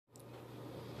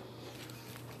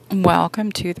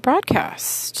Welcome to the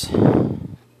broadcast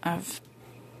of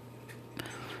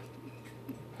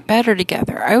Better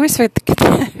Together. I always forget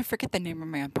the name of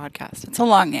my own podcast. It's a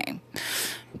long name.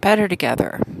 Better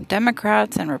Together.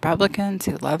 Democrats and Republicans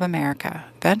who love America.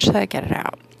 Eventually I get it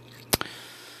out.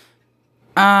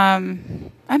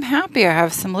 I'm happy I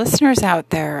have some listeners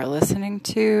out there listening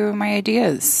to my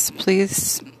ideas.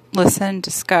 Please listen,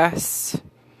 discuss,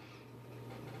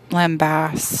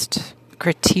 lambast,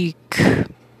 critique,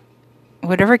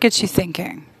 whatever gets you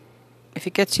thinking. If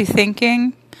it gets you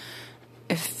thinking,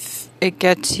 if it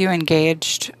gets you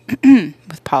engaged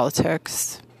with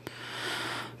politics,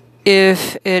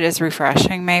 if it is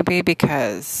refreshing maybe,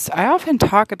 because I often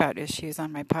talk about issues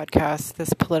on my podcast,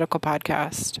 this political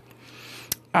podcast,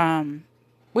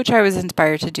 which I was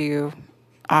inspired to do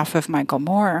off of Michael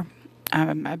Moore.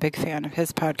 I'm a big fan of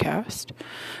his podcast.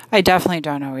 I definitely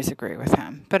don't always agree with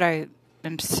him, but I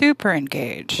am super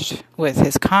engaged with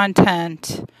his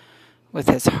content, with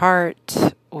his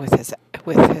heart, with his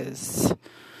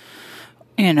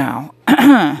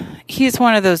he's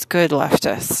one of those good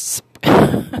leftists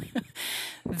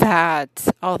that,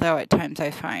 although at times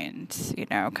I find,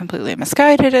 completely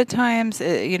misguided at times,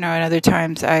 and other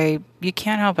times you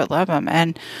can't help but love him.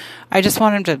 And I just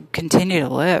want him to continue to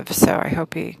live. So I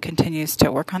hope he continues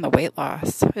to work on the weight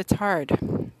loss. It's hard.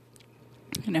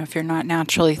 If you're not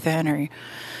naturally thin or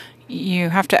you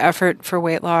have to effort for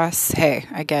weight loss, hey,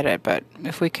 I get it. But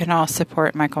if we can all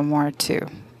support Michael Moore to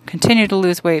continue to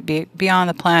lose weight, be on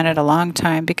the planet a long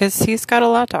time, because he's got a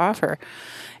lot to offer.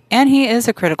 And he is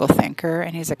a critical thinker,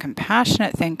 and he's a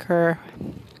compassionate thinker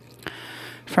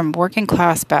from working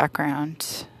class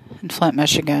background in Flint,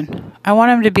 Michigan. I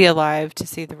want him to be alive to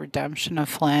see the redemption of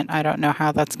Flint. I don't know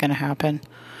how that's going to happen.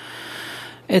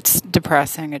 It's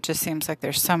depressing. It just seems like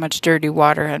there's so much dirty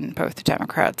water in both the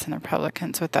Democrats and the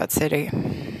Republicans with that city.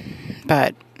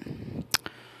 But,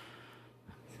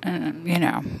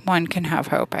 one can have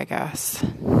hope, I guess.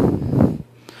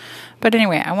 But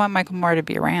anyway, I want Michael Moore to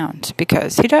be around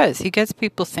because he does. He gets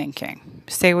people thinking.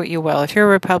 Say what you will. If you're a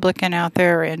Republican out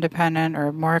there or independent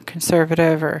or more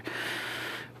conservative or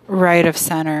right of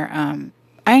center,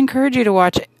 I encourage you to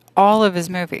watch all of his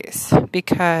movies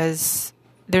because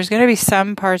there's going to be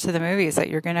some parts of the movies that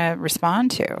you're going to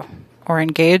respond to or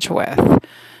engage with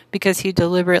because he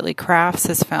deliberately crafts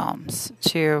his films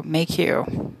to make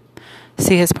you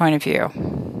see his point of view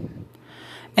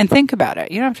and think about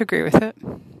it. You don't have to agree with it,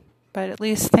 but at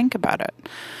least think about it.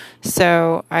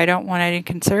 So I don't want any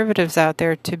conservatives out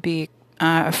there to be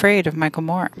afraid of Michael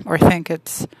Moore or think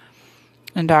it's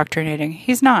indoctrinating.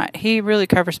 He's not. He really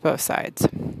covers both sides.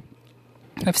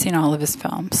 I've seen all of his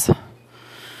films.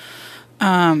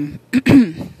 Yeah,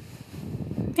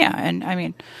 and I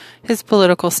mean, his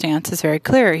political stance is very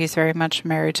clear. He's very much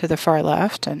married to the far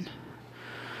left, and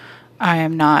I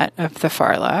am not of the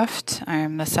far left. I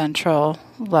am the central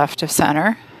left of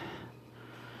center.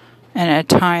 And at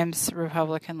times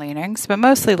Republican leanings, but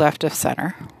mostly left of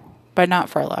center, but not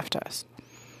far leftist.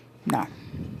 No.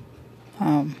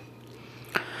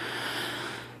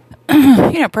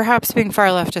 Perhaps being far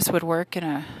leftist would work in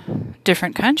a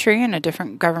different country, in a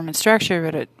different government structure,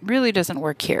 but it really doesn't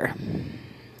work here.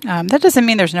 That doesn't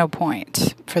mean there's no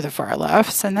point for the far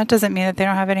lefts, and that doesn't mean that they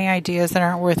don't have any ideas that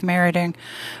aren't worth meriting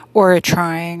or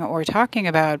trying or talking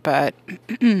about, but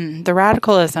the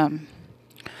radicalism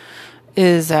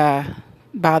is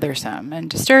bothersome and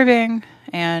disturbing,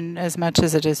 and as much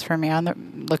as it is for me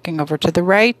looking over to the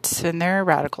right and their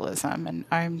radicalism, and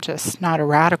I'm just not a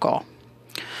radical.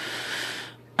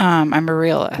 I'm a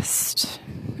realist,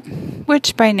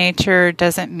 which by nature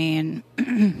doesn't mean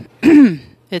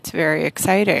it's very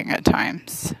exciting at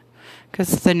times,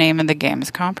 because the name of the game is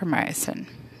compromise, and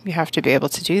you have to be able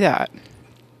to do that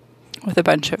with a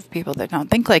bunch of people that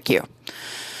don't think like you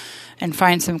and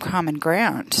find some common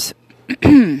ground.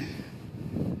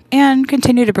 And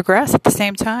continue to progress at the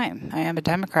same time. I am a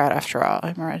Democrat, after all.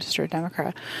 I'm a registered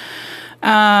Democrat.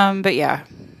 But yeah.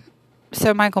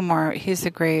 So Michael Moore, he's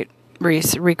a great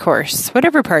recourse.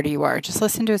 Whatever party you are, just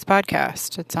listen to his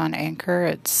podcast. It's on Anchor.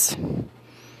 It's,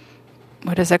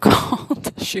 what is it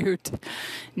called? Shoot.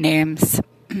 Names.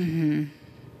 I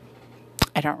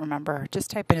don't remember.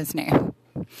 Just type in his name.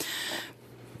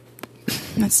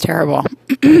 That's terrible.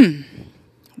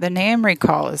 The name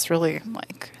recall is really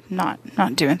not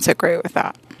doing so great with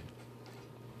that.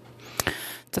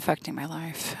 It's affecting my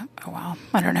life. Oh well,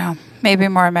 I don't know. Maybe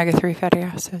more omega-3 fatty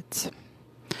acids.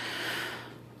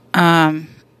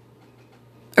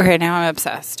 Okay, now I'm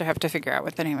obsessed. I have to figure out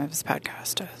what the name of his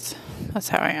podcast is. That's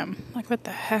how I am. What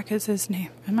the heck is his name?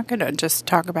 I'm not going to just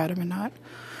talk about him and not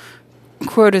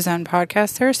quote his own podcast.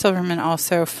 Sarah Silverman,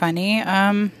 also funny.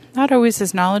 Not always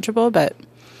as knowledgeable, but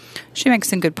she makes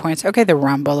some good points. Okay, the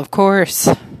Rumble, of course.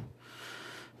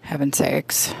 Heaven's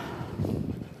sakes.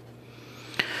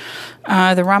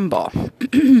 The Rumble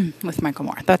with Michael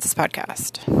Moore. That's his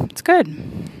podcast. It's good.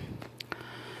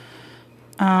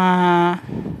 What are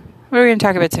we going to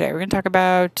talk about today? We're going to talk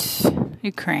about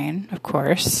Ukraine, of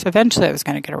course. Eventually I was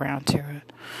going to get around to it.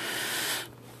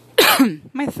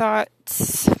 My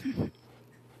thoughts,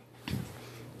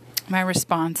 my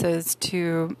responses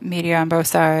to media on both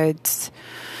sides,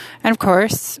 and of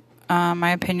course,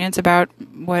 my opinions about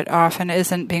what often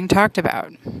isn't being talked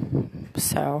about.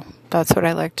 So that's what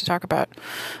I like to talk about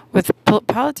with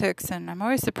politics, and I'm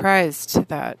always surprised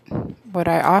that what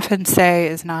I often say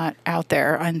is not out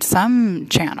there on some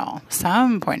channel,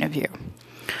 some point of view.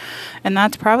 And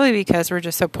that's probably because we're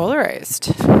just so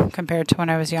polarized compared to when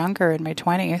I was younger in my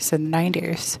 20s and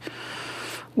 90s,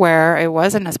 where it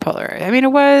wasn't as polarized. I mean,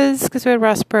 it was because we had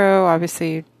Ross Perot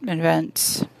obviously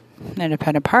invent an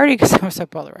independent party because it was so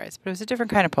polarized, but it was a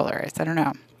different kind of polarized. I don't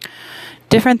know.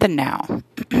 Different than now.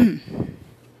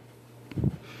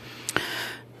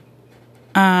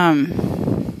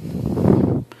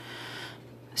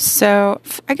 So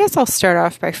I guess I'll start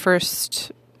off by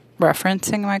first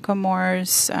referencing Michael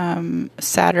Moore's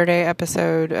Saturday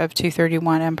episode of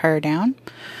 231 Empire Down.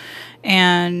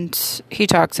 And he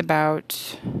talks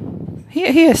about, he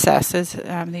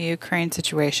assesses the Ukraine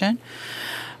situation.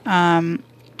 And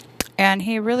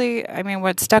he really, I mean,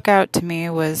 what stuck out to me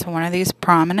was one of these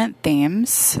prominent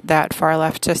themes that far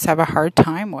leftists have a hard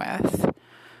time with,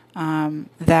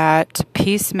 that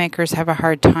peacemakers have a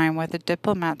hard time with, that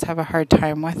diplomats have a hard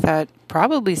time with, that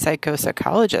probably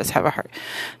psychologists have a hard,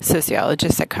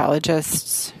 sociologists,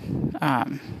 psychologists,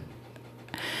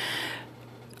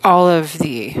 all of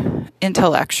the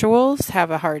intellectuals have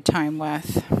a hard time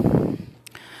with,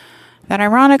 that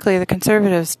ironically the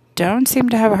conservatives don't seem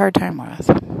to have a hard time with.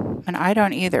 And I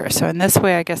don't either. So in this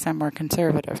way, I guess I'm more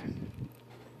conservative.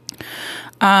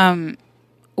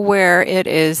 Where it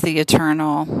is the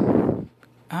eternal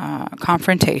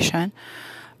confrontation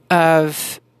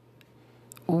of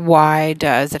why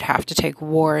does it have to take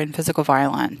war and physical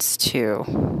violence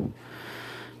to,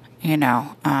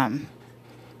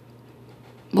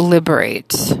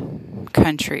 liberate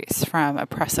countries from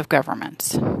oppressive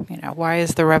governments? Why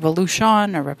is the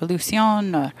revolution,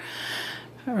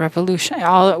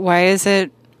 why is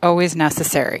it always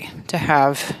necessary to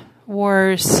have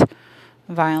wars,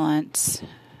 violence,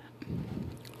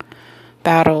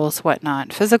 battles,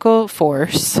 whatnot, physical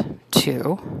force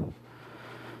to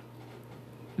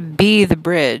be the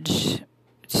bridge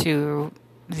to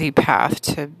the path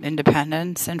to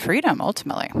independence and freedom,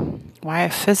 ultimately? Why a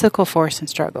physical force and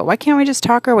struggle? Why can't we just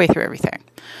talk our way through everything?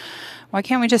 Why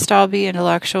can't we just all be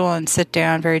intellectual and sit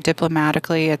down very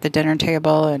diplomatically at the dinner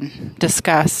table and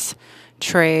discuss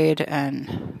trade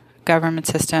and government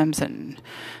systems and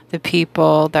the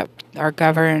people that are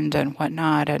governed and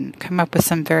whatnot, and come up with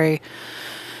some very,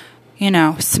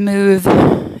 smooth,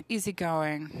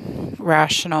 easygoing,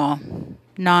 rational,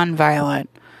 nonviolent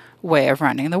way of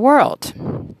running the world?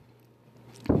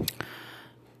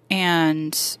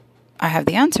 And I have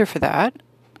the answer for that.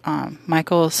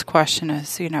 Michael's question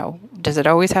is, does it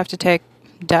always have to take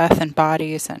death and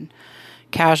bodies and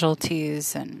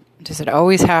casualties, and does it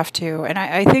always have to? And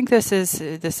I think this is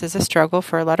a struggle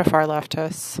for a lot of far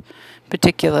leftists,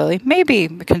 particularly, maybe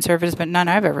conservatives, but none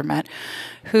I've ever met,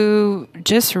 who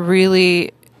just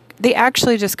really, they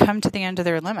actually just come to the end of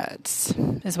their limits,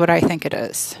 is what I think it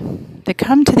is. They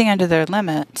come to the end of their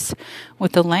limits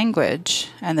with the language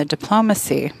and the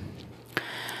diplomacy,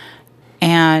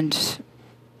 and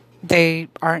they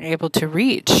aren't able to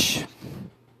reach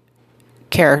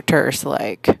characters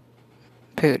like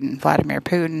Putin, Vladimir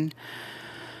Putin,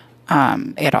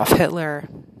 Adolf Hitler,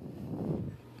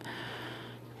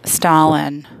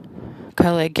 Stalin,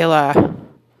 Caligula,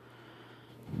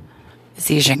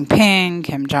 Xi Jinping,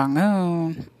 Kim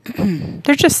Jong-un.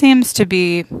 There just seems to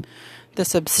be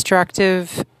this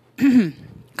obstructive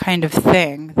kind of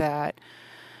thing that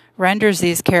renders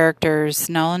these characters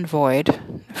null and void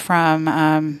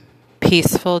from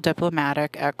peaceful,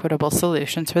 diplomatic, equitable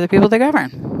solutions for the people they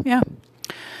govern. Yeah.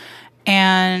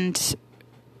 And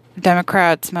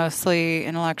Democrats, mostly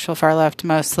intellectual far left,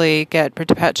 mostly get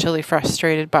perpetually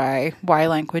frustrated by why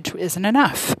language isn't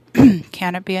enough.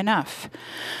 Can it be enough?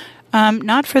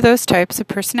 Not for those types of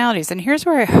personalities. And here's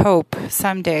where I hope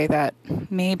someday that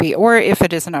maybe, or if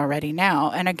it isn't already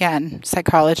now, and again,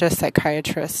 psychologists,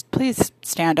 psychiatrists, please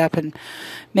stand up and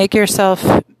make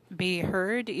yourself be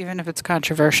heard, even if it's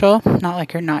controversial. Not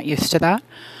like you're not used to that.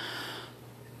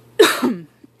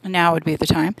 now would be the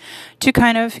time to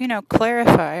kind of,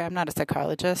 clarify. I'm not a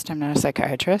psychologist, I'm not a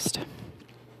psychiatrist,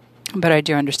 but I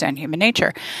do understand human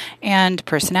nature and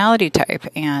personality type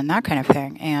and that kind of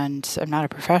thing. And I'm not a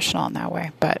professional in that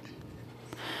way, but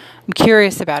I'm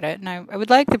curious about it. And I would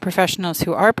like the professionals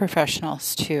who are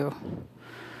professionals to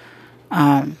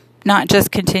not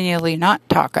just continually not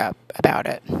talk up about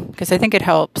it, because I think it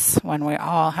helps when we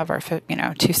all have our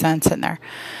 2 cents in there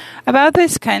about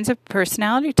these kinds of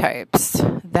personality types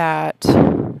that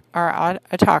are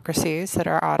autocracies, that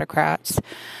are autocrats,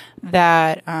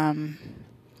 that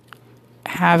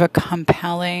have a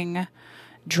compelling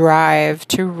drive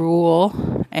to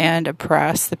rule and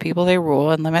oppress the people they rule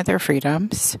and limit their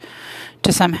freedoms,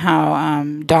 to somehow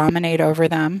dominate over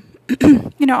them.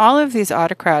 All of these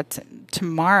autocrats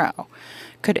tomorrow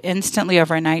could instantly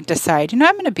overnight decide, I'm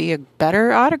going to be a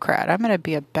better autocrat. I'm going to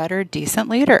be a better, decent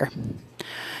leader.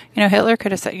 Hitler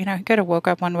could have said, he could have woke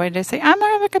up one way to say, I'm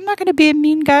not going to be a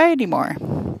mean guy anymore.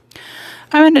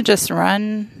 I'm going to just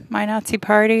run my Nazi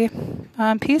party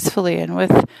peacefully and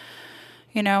with,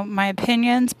 my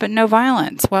opinions, but no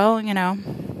violence. Well, he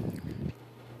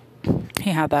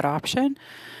had that option.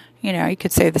 You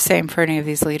could say the same for any of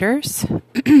these leaders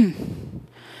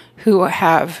who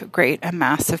have great and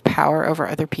massive power over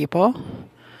other people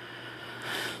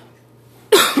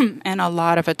and a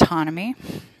lot of autonomy,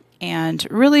 and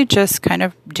really just kind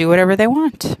of do whatever they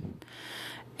want.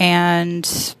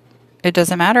 And it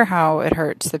doesn't matter how it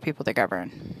hurts the people they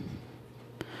govern.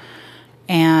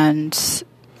 And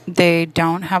they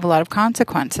don't have a lot of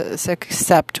consequences,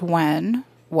 except when,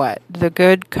 the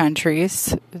good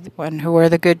countries, who are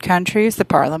the good countries? The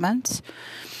parliaments,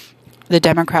 the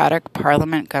democratic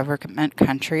parliament government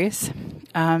countries,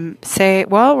 say,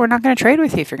 well, we're not going to trade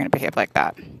with you if you're going to behave like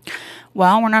that.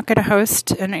 Well, we're not going to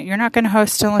host, and you're not going to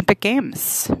host Olympic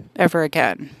Games ever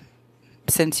again,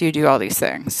 since you do all these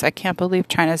things. I can't believe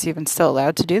China's even still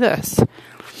allowed to do this.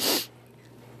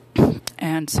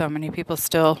 And so many people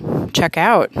still check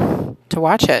out to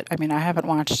watch it. I mean, I haven't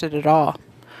watched it at all.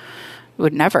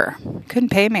 Would never.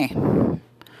 Couldn't pay me.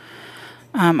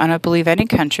 I don't believe any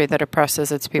country that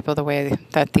oppresses its people the way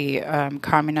that the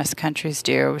communist countries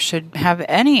do should have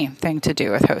anything to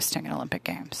do with hosting an Olympic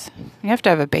Games. You have to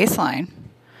have a baseline.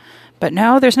 But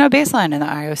no, there's no baseline in the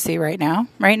IOC right now.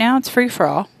 Right now, it's free for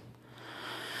all.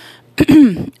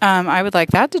 I would like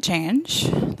that to change.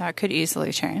 That could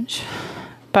easily change.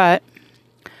 But,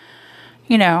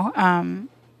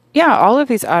 all of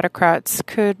these autocrats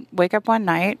could wake up one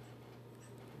night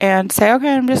and say,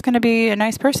 okay, I'm just going to be a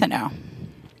nice person now.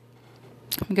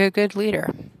 Be a good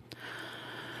leader.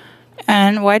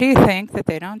 And why do you think that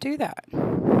they don't do that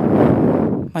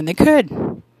when they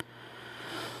could?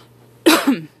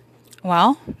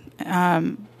 Well,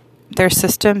 their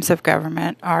systems of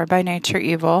government are by nature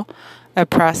evil,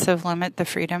 oppressive, limit the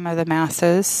freedom of the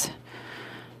masses,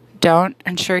 don't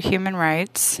ensure human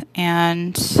rights,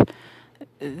 and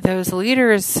those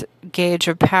leaders' gauge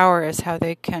of power is how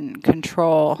they can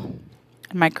control,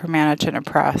 micromanage, and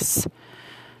oppress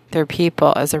their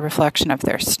people as a reflection of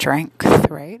their strength,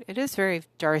 right? It is very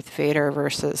Darth Vader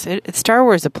versus... Star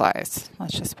Wars applies,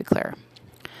 let's just be clear.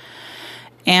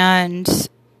 And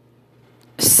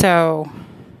so,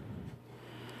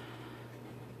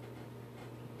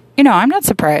 I'm not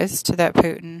surprised that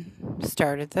Putin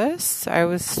started this. I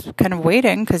was kind of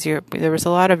waiting because there was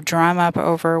a lot of drum up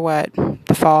over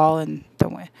the fall and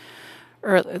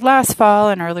last fall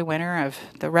and early winter of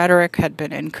the rhetoric had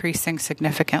been increasing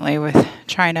significantly with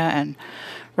China and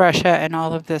Russia and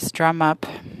all of this drum up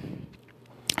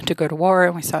to go to war.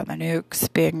 And we saw the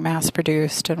nukes being mass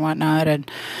produced and whatnot, and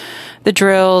the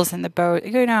drills and the boat.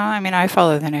 I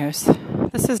follow the news.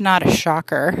 This is not a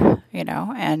shocker,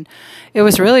 and it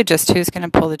was really just who's going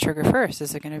to pull the trigger first.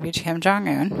 Is it going to be Kim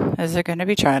Jong-un? Is it going to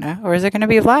be China? Or is it going to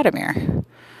be Vladimir?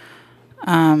 Xi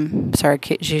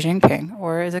Jinping.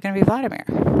 Or is it going to be Vladimir?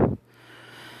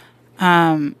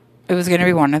 It was going to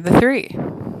be one of the three,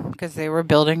 because they were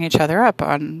building each other up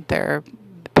on their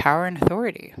power and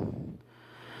authority.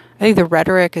 I think the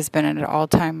rhetoric has been an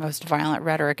all-time most violent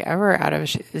rhetoric ever out of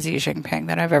Xi Jinping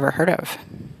that I've ever heard of.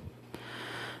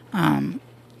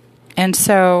 And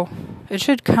so it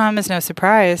should come as no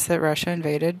surprise that Russia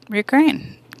invaded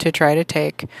Ukraine to try to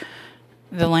take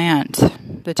the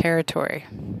land, the territory,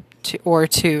 or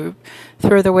to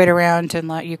throw the weight around and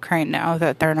let Ukraine know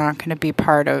that they're not going to be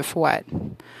part of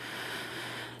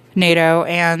NATO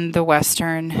and the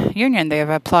Western Union. They have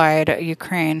applied,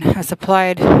 Ukraine has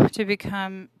applied to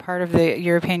become part of the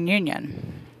European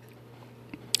Union.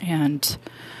 And,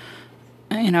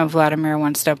 Vladimir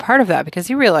wants no part of that because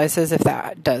he realizes if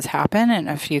that does happen and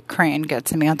if Ukraine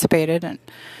gets emancipated and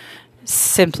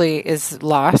simply is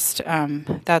lost,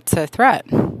 that's a threat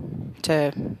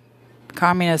to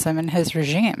communism and his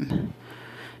regime.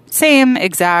 Same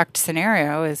exact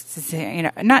scenario is,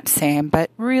 not same, but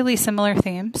really similar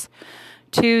themes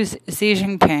to Xi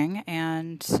Jinping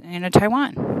and,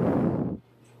 Taiwan.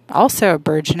 Also a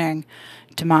burgeoning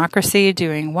democracy,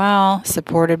 doing well,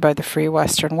 supported by the free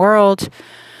Western world.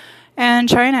 And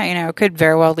China, could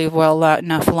very well leave well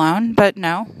enough alone, but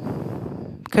no.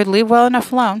 Could leave well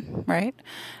enough alone, right?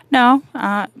 No,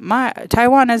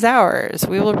 Taiwan is ours.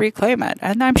 We will reclaim it,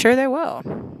 and I'm sure they will.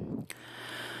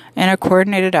 In a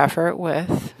coordinated effort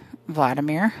with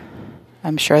Vladimir,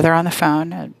 I'm sure they're on the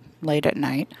phone late at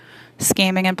night,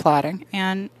 scheming and plotting,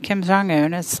 and Kim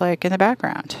Jong-un is like in the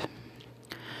background.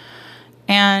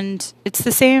 And it's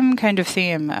the same kind of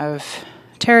theme of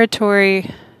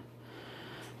territory,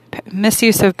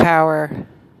 misuse of power,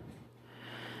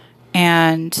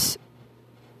 and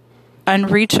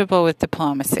unreachable with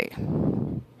diplomacy.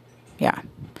 Yeah.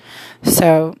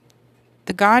 So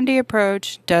the Gandhi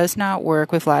approach does not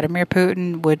work with Vladimir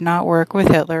Putin, would not work with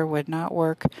Hitler, would not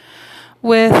work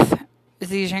with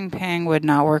Xi Jinping, would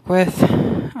not work with,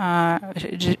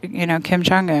 Kim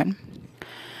Jong-un,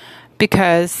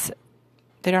 because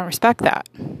they don't respect that.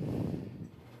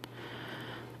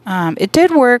 It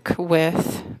did work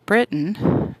with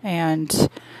Britain and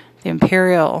the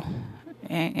imperial,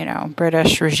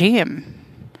 British regime,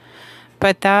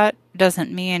 but that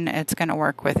doesn't mean it's going to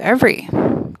work with every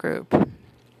group.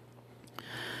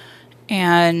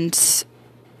 And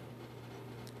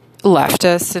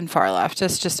leftists and far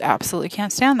leftists just absolutely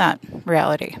can't stand that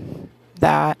reality,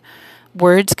 that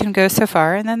words can go so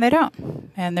far and then they don't.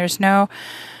 And there's no,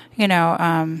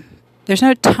 there's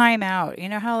no time out. You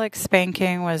know how like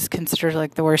spanking was considered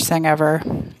like the worst thing ever?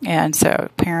 And so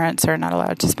parents are not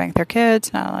allowed to spank their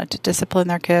kids, not allowed to discipline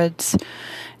their kids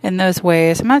in those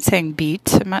ways. I'm not saying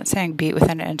beat. I'm not saying beat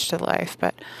within an inch of life.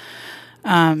 But,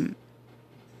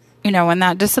 when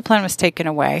that discipline was taken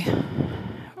away,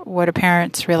 what do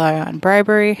parents rely on?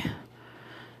 Bribery,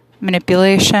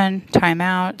 manipulation,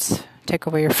 timeouts, take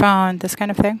away your phone, this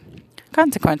kind of thing.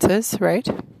 Consequences, right?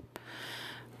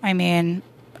 I mean,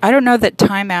 I don't know that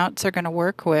timeouts are going to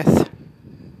work with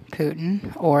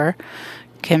Putin or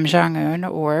Kim Jong-un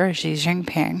or Xi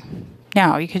Jinping.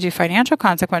 Now, you could do financial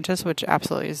consequences, which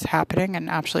absolutely is happening and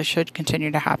absolutely should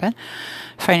continue to happen.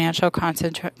 Financial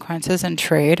consequences in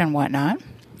trade and whatnot.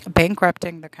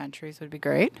 Bankrupting the countries would be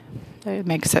great. It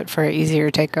makes it for an easier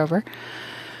takeover.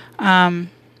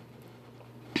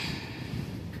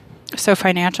 So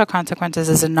financial consequences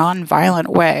is a non-violent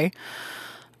way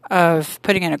of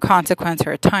putting in a consequence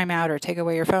or a timeout or take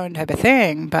away your phone type of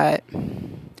thing. But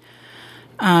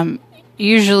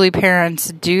usually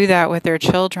parents do that with their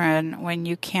children when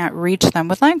you can't reach them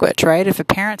with language, right? If a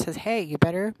parent says, hey, you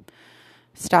better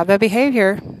stop that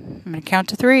behavior. I'm going to count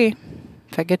to 3.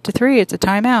 If I get to 3, it's a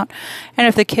timeout. And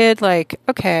if the kid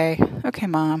okay,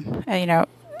 mom,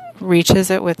 reaches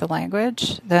it with the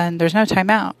language, then there's no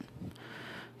timeout.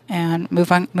 And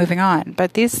moving on.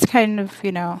 But these kind of,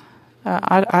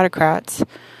 autocrats,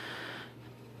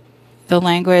 the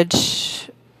language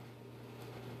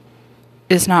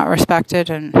is not respected,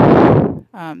 and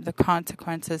the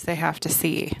consequences they have to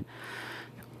see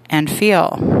and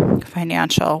feel,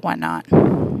 financial, whatnot.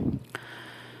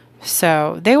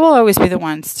 So they will always be the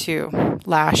ones to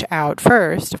lash out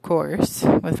first, of course,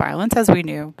 with violence, as we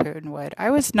knew Putin would. I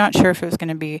was not sure if it was going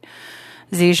to be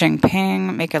Xi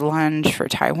Jinping make a lunge for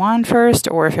Taiwan first,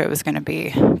 or if it was going to be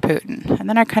Putin. And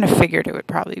then I kind of figured it would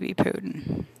probably be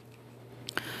Putin.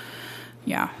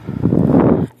 Yeah.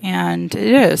 And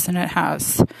it is, and it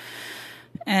has.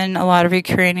 And a lot of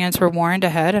Ukrainians were warned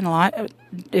ahead, and a lot,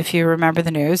 if you remember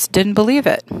the news, didn't believe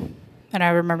it. And I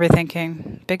remember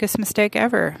thinking, biggest mistake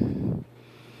ever.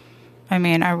 I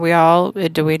mean,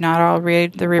 do we not all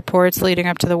read the reports leading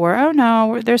up to the war? Oh,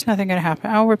 no, there's nothing going to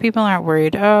happen. Oh, where people aren't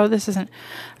worried. Oh, this isn't.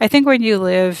 I think when you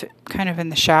live kind of in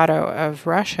the shadow of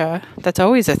Russia, that's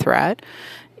always a threat.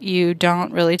 You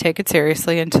don't really take it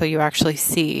seriously until you actually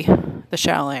see the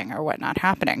shelling or whatnot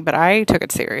happening. But I took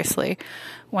it seriously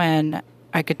when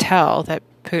I could tell that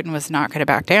Putin was not going to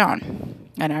back down.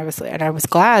 And I was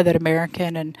glad that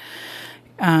American and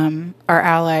our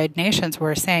allied nations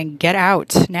were saying, get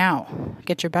out now,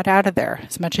 get your butt out of there,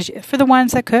 as much as for the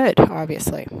ones that could,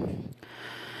 obviously,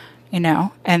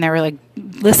 and they were like,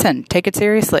 listen, take it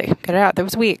seriously, get it out. There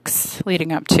was weeks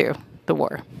leading up to the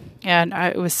war, and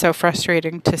it was so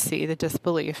frustrating to see the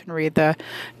disbelief and read the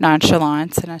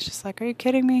nonchalance, and I was just like, are you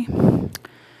kidding me?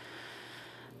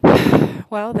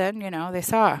 Well, then, they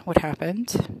saw what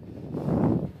happened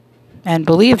and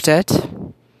believed it,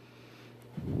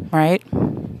 right?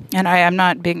 And I am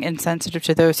not being insensitive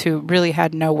to those who really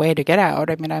had no way to get out.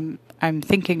 I mean, I'm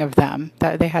thinking of them,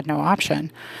 that they had no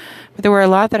option. But there were a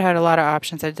lot that had a lot of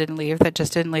options that didn't leave, that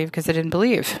just didn't leave because they didn't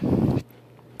believe.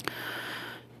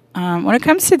 When it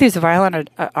comes to these violent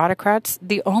autocrats,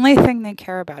 the only thing they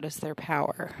care about is their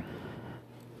power.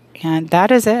 And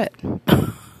that is it.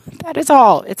 That is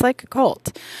all. It's like a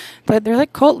cult. But they're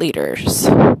like cult leaders.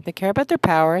 They care about their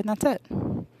power, and that's it.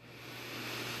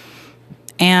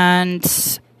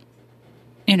 And,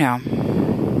 you know,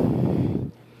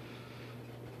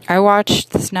 I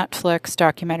watched this Netflix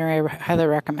documentary I highly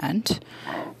recommend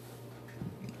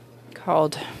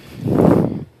called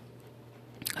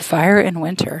Fire in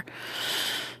Winter.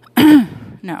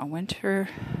 No, Winter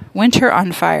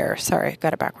on Fire. Sorry,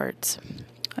 got it backwards.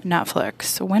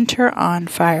 Netflix, Winter on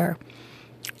Fire.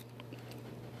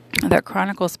 That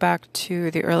chronicles back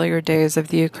to the earlier days of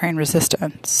the Ukraine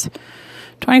resistance.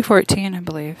 2014, I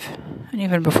believe, and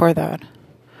even before that,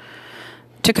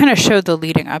 to kind of show the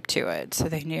leading up to it, so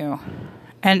they knew.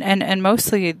 And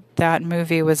mostly that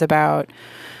movie was about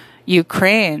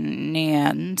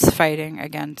Ukrainians fighting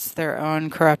against their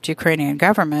own corrupt Ukrainian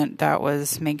government that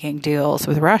was making deals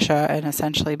with Russia and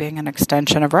essentially being an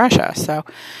extension of Russia. So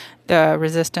the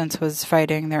resistance was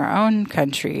fighting their own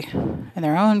country and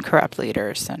their own corrupt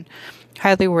leaders, and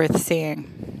highly worth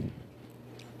seeing.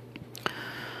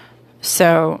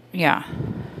 So, yeah.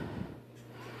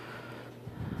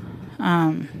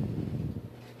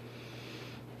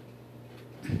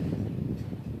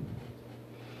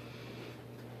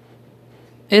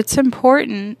 It's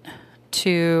important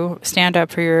to stand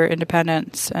up for your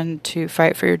independence and to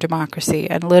fight for your democracy,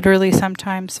 and literally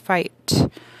sometimes fight.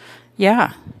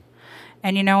 Yeah.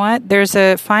 And you know what? There's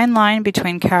a fine line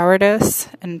between cowardice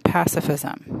and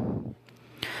pacifism.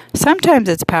 Sometimes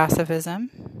it's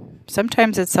pacifism.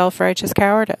 Sometimes it's self-righteous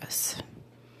cowardice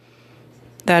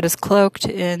that is cloaked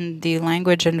in the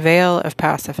language and veil of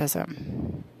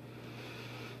pacifism.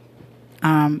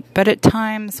 But at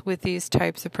times with these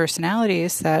types of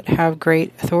personalities that have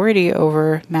great authority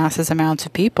over massive amounts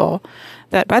of people,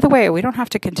 that, by the way, we don't have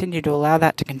to continue to allow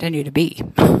that to continue to be.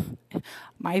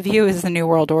 My view is the New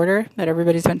World Order that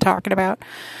everybody's been talking about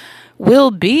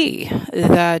will be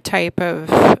the type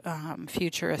of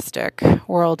futuristic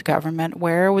world government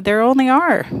where there only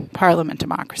are parliament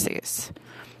democracies.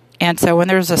 And so when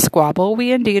there's a squabble,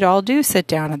 we indeed all do sit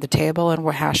down at the table and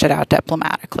we'll hash it out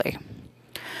diplomatically.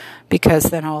 Because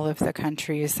then all of the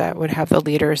countries that would have the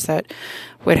leaders that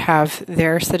would have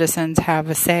their citizens have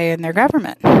a say in their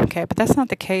government. Okay, but that's not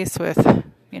the case with,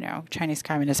 Chinese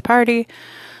Communist Party,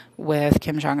 with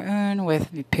Kim Jong-un,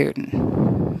 with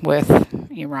Putin,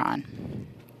 with Iran,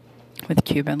 with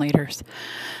Cuban leaders.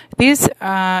 These,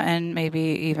 and maybe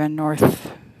even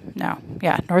North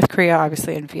Korea,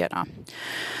 obviously, and Vietnam.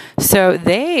 So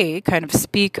they kind of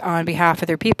speak on behalf of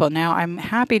their people. Now, I'm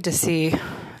happy to see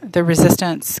the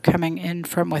resistance coming in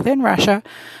from within Russia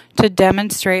to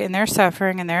demonstrate, and they're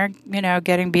suffering, and they're,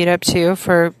 getting beat up too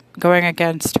for going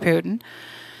against Putin.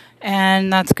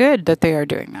 And that's good that they are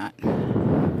doing that.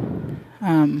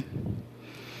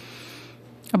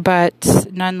 But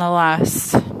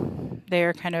nonetheless, they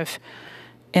are kind of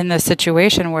in the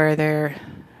situation where they're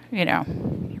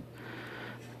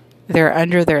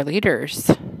under their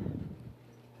leaders.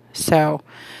 So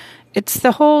it's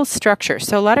the whole structure.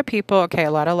 So a lot of people, a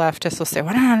lot of leftists will say,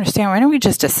 well, I don't understand. Why don't we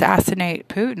just assassinate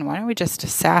Putin? Why don't we just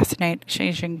assassinate Xi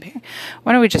Jinping?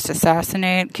 Why don't we just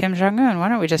assassinate Kim Jong-un? Why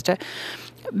don't we just...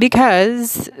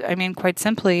 Because, quite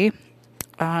simply,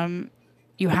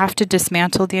 you have to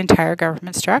dismantle the entire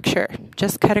government structure.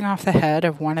 Just cutting off the head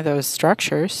of one of those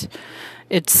structures,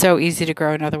 it's so easy to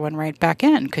grow another one right back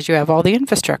in because you have all the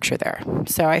infrastructure there.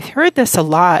 So I've heard this a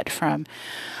lot from,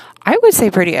 I would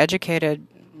say, pretty educated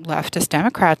leftist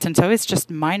Democrats, and so it's just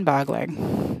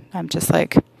mind-boggling. I'm just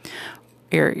like,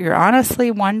 you're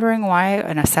honestly wondering why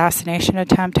an assassination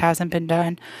attempt hasn't been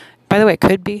done? By the way,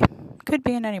 could be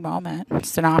in any moment.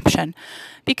 It's an option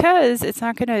because it's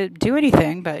not going to do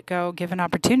anything but go give an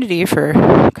opportunity for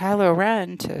Kylo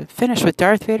Ren to finish what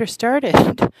Darth Vader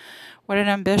started. What an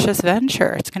ambitious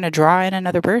venture. It's going to draw in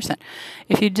another person.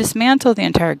 If you dismantle the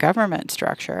entire government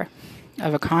structure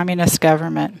of a communist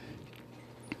government,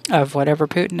 of whatever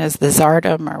Putin is, the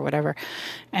Tsardom or whatever,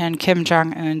 and Kim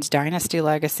Jong-un's dynasty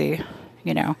legacy,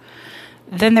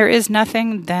 then there is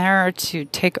nothing there to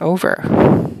take over.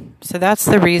 So that's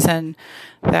the reason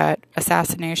that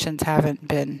assassinations haven't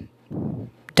been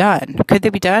done. Could they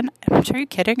be done? I'm sure you're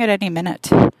kidding, at any minute.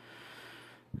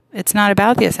 It's not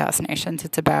about the assassinations.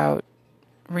 It's about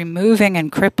removing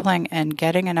and crippling and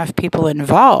getting enough people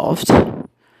involved,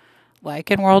 like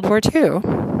in World War II,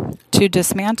 to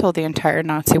dismantle the entire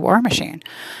Nazi war machine,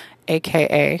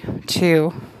 aka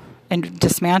to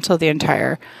dismantle the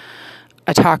entire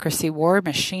autocracy war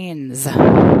machines.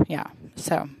 Yeah.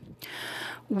 So,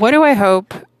 what do I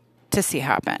hope to see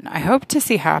happen? I hope to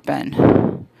see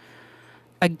happen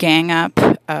a gang up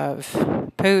of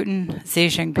Putin, Xi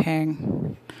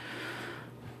Jinping,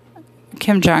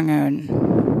 Kim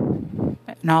Jong-un,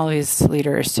 and all these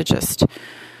leaders to just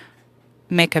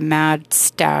make a mad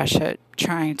stash at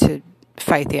trying to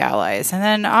fight the Allies. And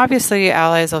then obviously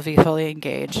Allies will be fully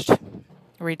engaged,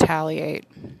 retaliate.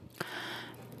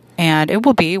 And it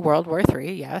will be World War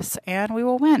III, yes, and we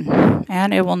will win.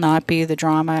 And it will not be the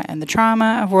drama and the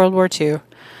trauma of World War II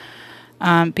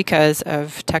because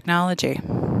of technology.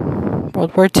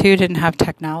 World War II didn't have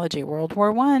technology. World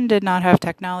War I did not have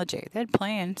technology. They had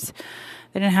planes.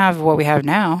 They didn't have what we have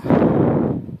now.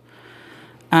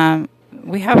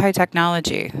 We have high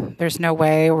technology. There's no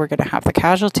way we're going to have the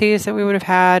casualties that we would have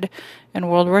had in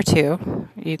World War II.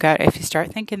 If you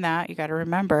start thinking that, you got to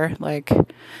remember,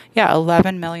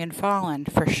 11 million fallen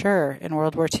for sure in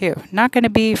World War II. Not going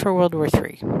to be for World War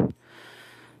III.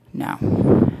 No.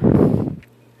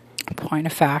 Point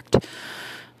of fact,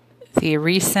 the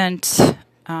recent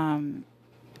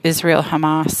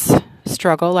Israel-Hamas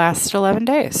struggle lasted 11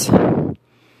 days.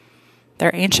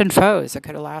 They're ancient foes. It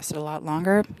could have lasted a lot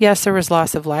longer. Yes, there was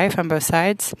loss of life on both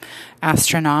sides.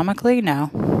 Astronomically, no.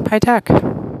 High-tech.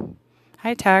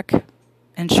 High-tech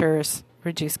ensures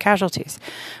reduced casualties.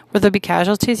 Will there be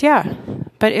casualties? Yeah.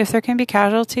 But if there can be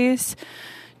casualties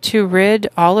to rid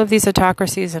all of these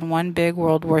autocracies in one big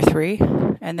World War III,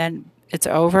 and then it's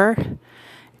over,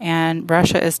 and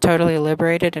Russia is totally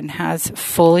liberated and has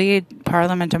fully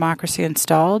parliament democracy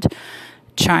installed,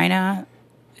 China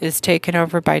is taken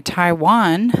over by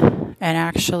Taiwan, and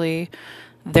actually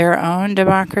their own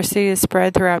democracy is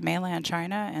spread throughout mainland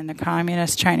China, and the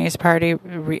Communist Chinese Party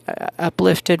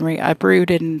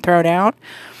uprooted and thrown out,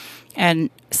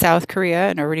 and South Korea,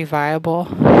 an already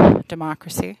viable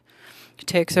democracy,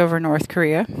 takes over North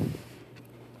Korea.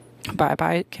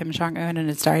 Bye-bye Kim Jong-un and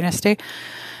his dynasty.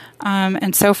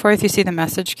 And so forth. You see the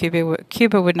message.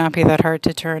 Cuba would not be that hard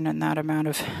to turn in that amount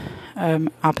of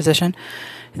opposition.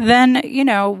 Then,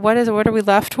 what are we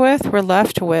left with? We're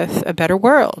left with a better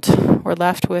world. We're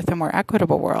left with a more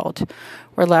equitable world.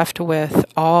 We're left with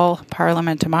all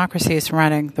parliament democracies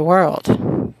running the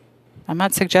world. I'm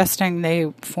not suggesting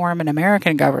they form an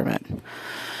American government,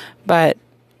 but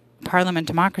parliament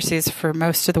democracies for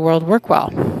most of the world work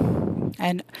well.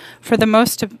 And for the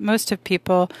most of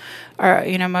people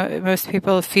most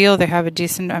people feel they have a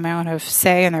decent amount of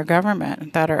say in their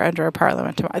government that are under a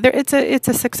parliament. It's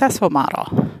a successful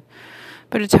model,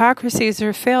 but autocracies are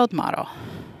a failed model.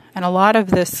 And a lot of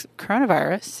this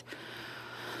coronavirus,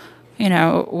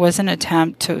 was an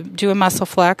attempt to do a muscle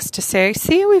flex to say,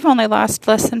 see, we've only lost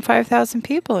less than 5,000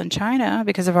 people in China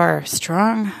because of our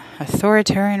strong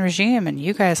authoritarian regime, and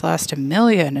you guys lost 1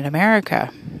 million in America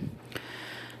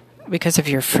because of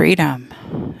your freedom.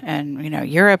 And,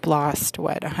 Europe lost,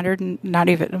 100, not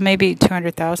even, maybe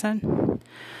 200,000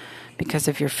 because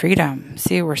of your freedom.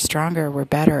 See, we're stronger, we're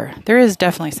better. There is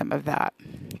definitely some of that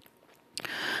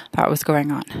was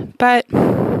going on. But,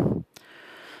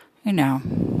 no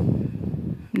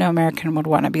American would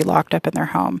want to be locked up in their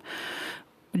home,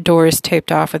 doors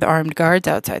taped off with armed guards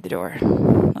outside the door.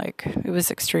 It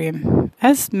was extreme.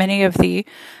 As many of the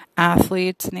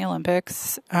athletes in the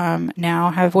Olympics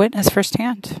now have witnessed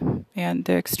firsthand, and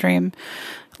the extreme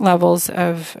levels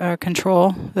of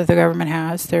control that the government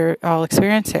has, they're all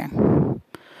experiencing.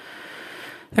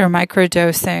 They're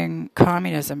microdosing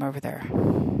communism over there.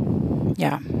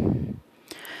 Yeah.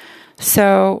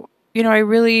 So, I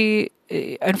really,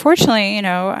 unfortunately,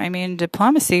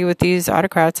 diplomacy with these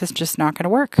autocrats is just not going to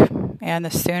work. And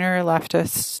the sooner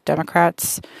leftists,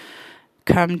 Democrats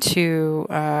come to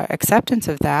acceptance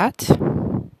of that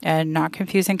and not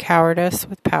confusing cowardice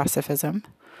with pacifism.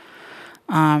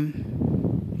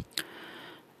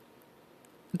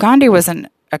 Gandhi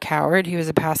wasn't a coward; he was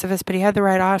a pacifist, but he had the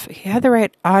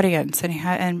right audience,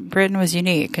 and Britain was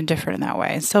unique and different in that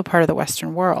way. It's still part of the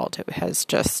Western world. It has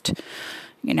just,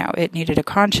 it needed a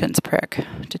conscience prick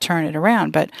to turn it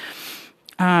around. But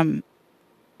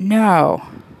no.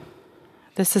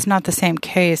 This is not the same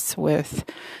case with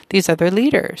these other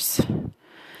leaders.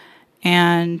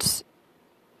 And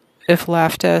if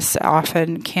leftists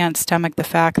often can't stomach the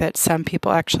fact that some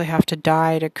people actually have to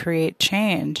die to create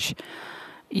change,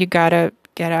 you got to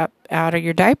get up out of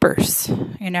your diapers.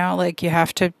 You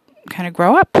have to kind of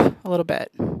grow up a little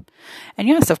bit. And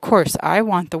yes, of course, I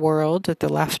want the world that the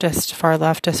far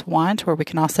leftists want, where we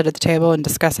can all sit at the table and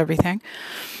discuss everything.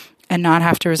 and not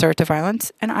have to resort to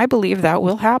violence. And I believe that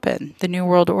will happen, the New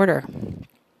World Order.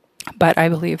 But I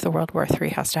believe the World War III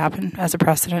has to happen as a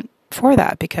precedent for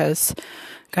that, because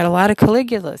got a lot of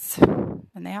Caligulas,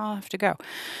 and they all have to go.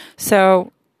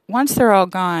 So once they're all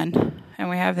gone and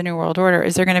we have the New World Order,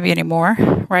 is there going to be any more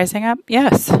rising up?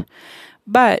 Yes.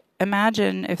 But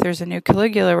imagine if there's a new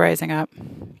Caligula rising up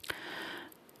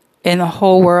in the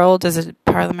whole world as a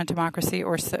parliament democracy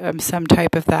or some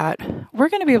type of that. We're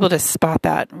going to be able to spot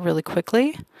that really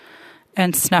quickly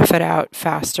and snuff it out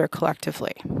faster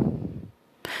collectively.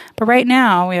 But right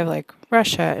now we have like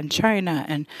Russia and China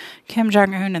and Kim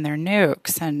Jong-un and their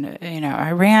nukes, and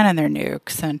Iran and their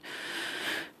nukes, and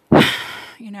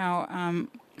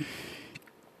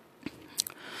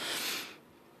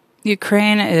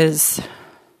Ukraine is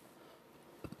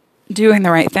doing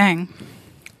the right thing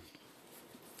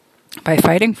by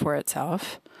fighting for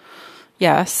itself.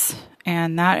 Yes,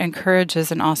 and that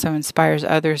encourages and also inspires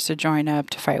others to join up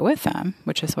to fight with them,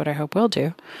 which is what I hope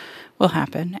will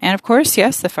happen. And of course,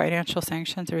 yes, the financial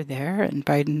sanctions are there, and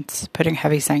Biden's putting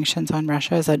heavy sanctions on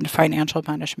Russia as a financial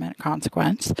punishment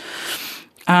consequence.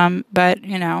 But,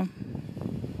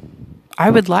 I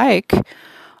would like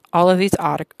all of these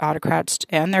autocrats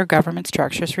and their government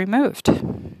structures removed.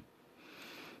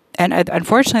 And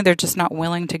unfortunately, they're just not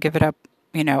willing to give it up,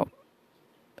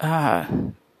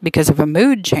 because of a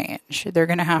mood change. They're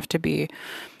going to have to be,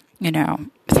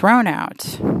 thrown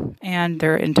out and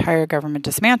their entire government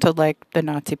dismantled, like the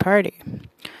Nazi Party.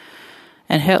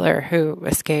 And Hitler, who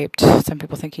escaped, some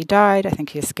people think he died, I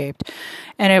think he escaped,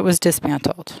 and it was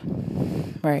dismantled,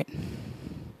 right?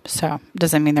 So,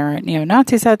 doesn't mean there aren't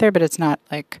neo-Nazis out there, but it's not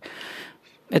like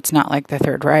the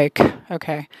Third Reich,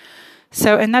 okay?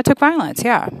 So, and that took violence,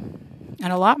 yeah,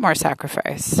 and a lot more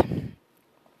sacrifice.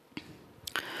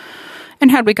 And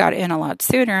had we got in a lot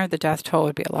sooner, the death toll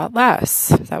would be a lot less.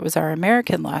 That was our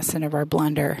American lesson of our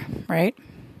blunder, right?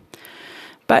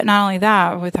 But not only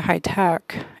that, with the high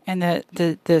tech and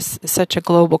this such a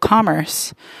global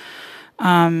commerce,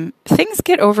 things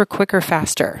get over quicker,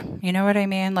 faster. You know what I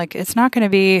mean? Like, it's not going to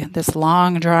be this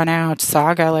long, drawn-out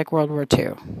saga like World War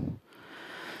II.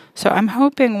 So I'm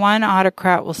hoping one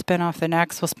autocrat will spin off the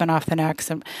next,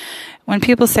 And when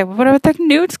people say, well, what about the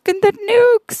nukes? The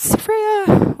nukes,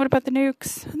 Freya? What about the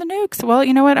nukes? The nukes. Well,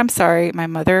 you know what? I'm sorry. My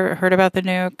mother heard about the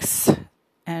nukes,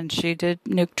 and she did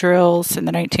nuke drills in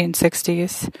the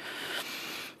 1960s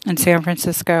in San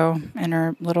Francisco in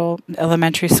her little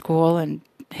elementary school, and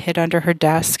hid under her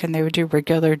desk, and they would do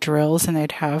regular drills, and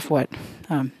they'd have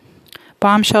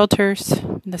bomb shelters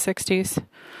in the 60s.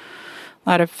 A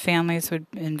lot of families would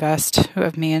invest who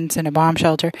have means in a bomb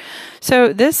shelter.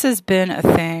 So this has been a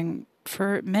thing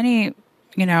for many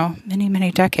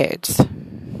decades.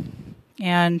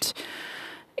 And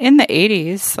in the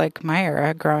 80s, like my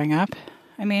era growing up,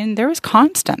 I mean, there was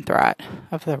constant threat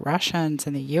of the Russians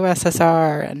and the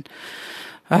USSR and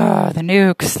the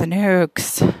nukes.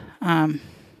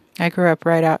 I grew up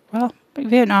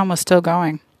Vietnam was still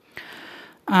going.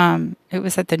 It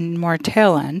was at the more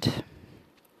tail end.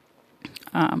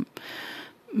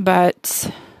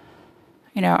 But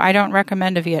I don't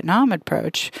recommend a Vietnam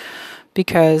approach,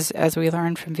 because as we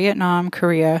learned from Vietnam,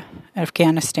 Korea,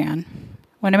 Afghanistan,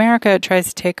 when America tries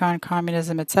to take on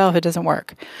communism itself, it doesn't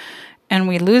work. And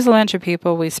we lose a bunch of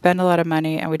people, we spend a lot of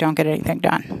money, and we don't get anything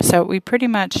done. So we pretty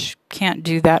much can't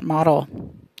do that model.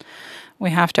 We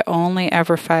have to only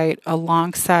ever fight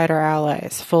alongside our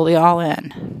allies, fully all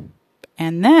in.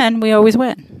 And then we always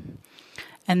win.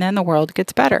 And then the world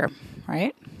gets better,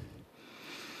 right?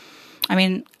 I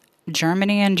mean,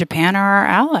 Germany and Japan are our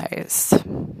allies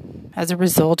as a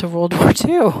result of World War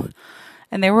II.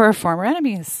 And they were our former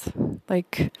enemies.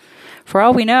 Like, for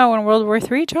all we know, in World War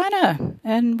III, China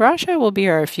and Russia will be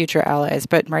our future allies.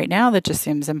 But right now, that just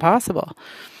seems impossible,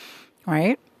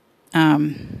 right?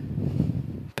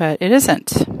 But it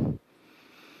isn't.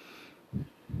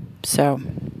 So,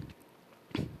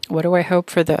 what do I hope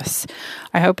for this?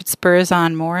 I hope it spurs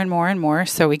on more and more and more,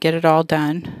 so we get it all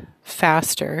done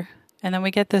faster. And then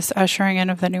we get this ushering in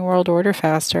of the New World Order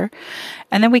faster.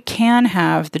 And then we can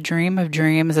have the dream of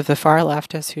dreams of the far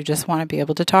leftists who just want to be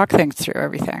able to talk things through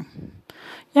everything.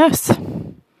 Yes.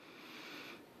 And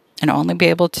only be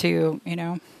able to,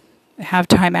 have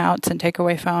timeouts and take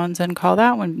away phones and call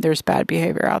that when there's bad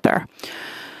behavior out there.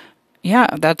 Yeah,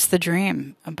 that's the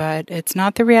dream. But it's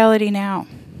not the reality now.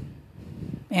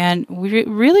 And we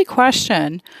really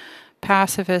question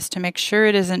pacifists to make sure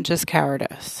it isn't just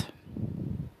cowardice.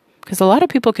 Because a lot of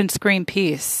people can scream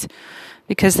peace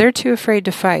because they're too afraid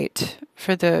to fight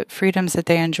for the freedoms that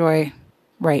they enjoy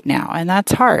right now. And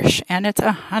that's harsh. And it's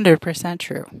 100%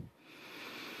 true.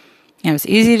 It's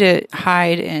easy to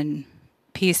hide in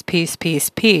peace, peace, peace,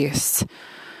 peace,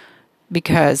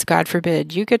 because God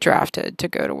forbid you get drafted to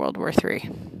go to World War III,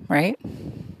 right?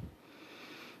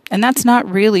 And that's not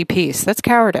really peace. That's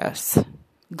cowardice,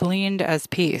 gleaned as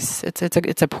peace. It's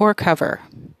a poor cover.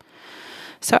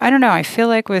 So I don't know. I feel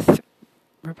like with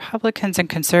Republicans and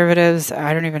conservatives,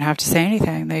 I don't even have to say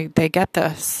anything. They get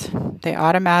this. They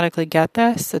automatically get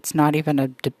this. It's not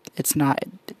even it's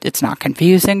not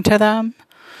confusing to them.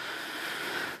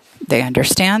 They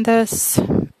understand this.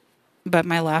 But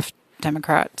my left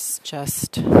Democrats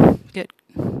just get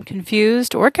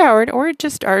confused or coward, or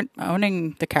just aren't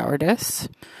owning the cowardice.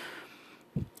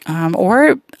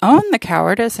 Or own the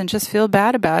cowardice and just feel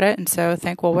bad about it, and so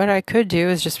think, well, what I could do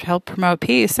is just help promote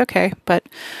peace. Okay, but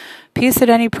peace at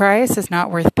any price is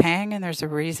not worth paying, and there's a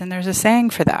reason, there's a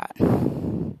saying for that.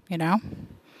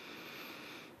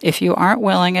 If you aren't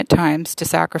willing at times to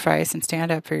sacrifice and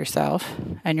stand up for yourself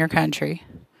and your country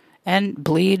and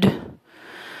bleed,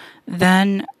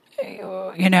 then,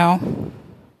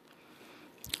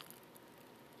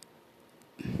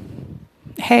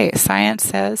 hey, science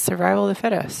says survival of the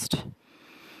fittest.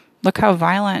 Look how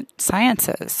violent science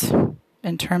is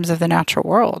in terms of the natural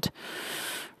world,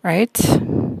 right?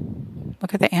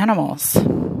 Look at the animals.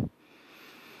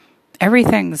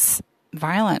 Everything's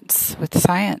violence with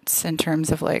science in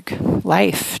terms of like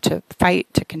life, to fight,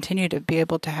 to continue to be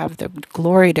able to have the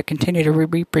glory to continue to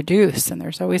reproduce. And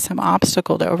there's always some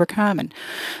obstacle to overcome. And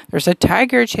there's a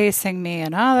tiger chasing me,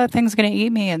 and that thing's going to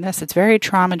eat me, and this. It's very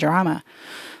trauma drama.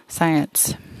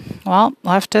 Science. Well,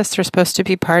 leftists are supposed to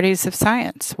be parties of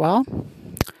science. Well,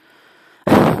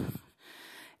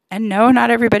 and no,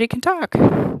 not everybody can talk.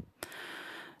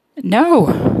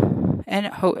 No.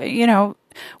 And,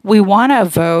 we want to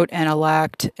vote and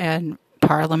elect, and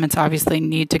parliaments obviously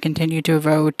need to continue to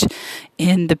vote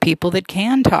in the people that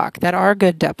can talk, that are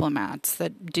good diplomats,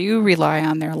 that do rely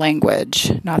on their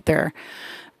language, not their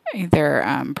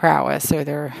prowess or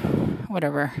their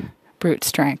whatever brute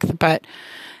strength. But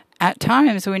at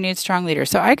times, we need strong leaders.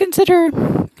 So I consider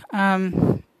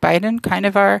Biden kind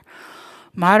of our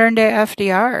modern-day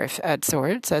FDR at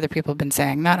sorts. Other people have been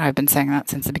saying that. I've been saying that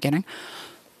since the beginning.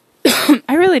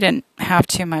 I really didn't have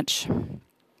too much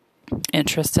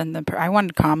interest in I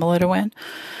wanted Kamala to win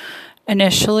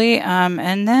initially.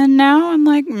 And then now I'm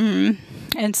like,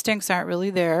 instincts aren't really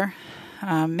there.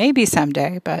 Maybe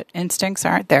someday, but instincts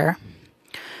aren't there.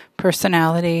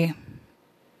 Personality,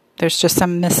 there's just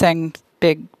some missing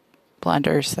big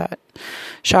blunders that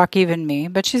shock even me.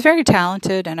 But she's very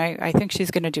talented, and I think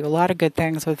she's going to do a lot of good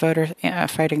things with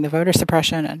fighting the voter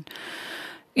suppression, and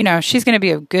she's going to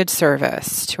be of good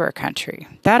service to our country.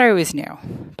 That I always knew.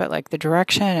 But like the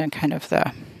direction and kind of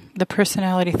the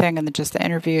personality thing, and just the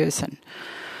interviews, and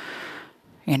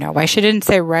why she didn't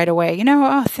say right away,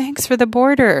 thanks for the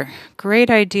border. Great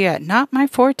idea. Not my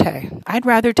forte. I'd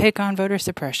rather take on voter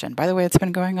suppression. By the way, it's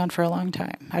been going on for a long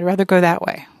time. I'd rather go that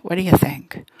way. What do you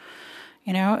think?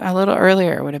 A little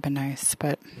earlier would have been nice,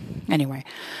 but anyway.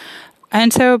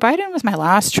 And so Biden was my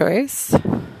last choice.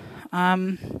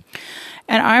 And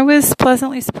I was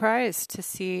pleasantly surprised to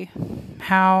see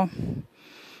how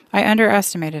I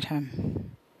underestimated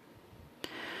him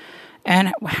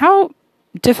and how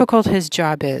difficult his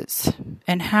job is,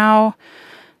 and how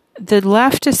the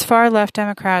far left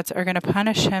Democrats are going to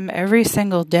punish him every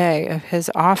single day of his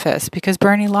office because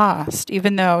Bernie lost,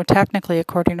 even though technically,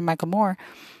 according to Michael Moore,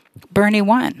 Bernie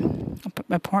won.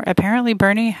 Apparently,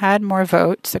 Bernie had more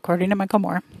votes, according to Michael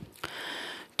Moore,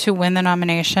 to win the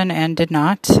nomination, and did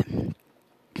not.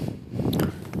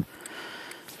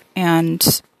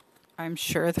 And I'm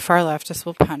sure the far leftists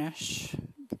will punish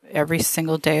every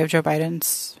single day of Joe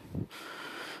Biden's,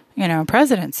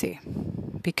 presidency,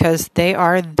 because they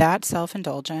are that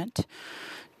self-indulgent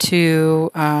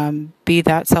to be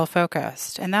that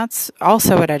self-focused. And that's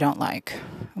also what I don't like,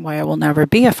 why I will never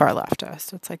be a far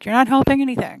leftist. It's like, you're not helping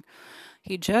anything.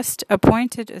 He just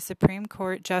appointed a Supreme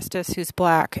Court justice who's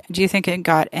black. Do you think it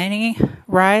got any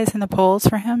rise in the polls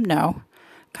for him? No.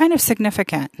 Kind of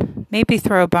significant. Maybe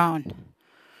throw a bone.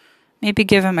 Maybe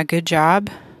give him a good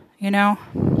job,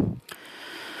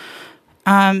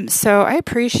 So I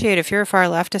appreciate if you're a far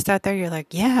leftist out there, you're like,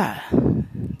 yeah,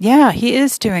 he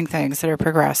is doing things that are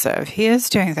progressive. He is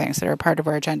doing things that are part of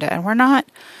our agenda. And we're not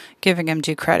giving him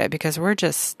due credit because we're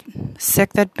just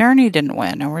sick that Bernie didn't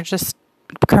win, and we're just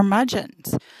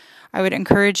curmudgeons. I would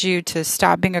encourage you to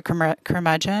stop being a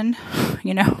curmudgeon,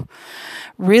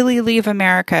 really leave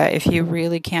America if you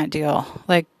really can't deal.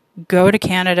 Like, go to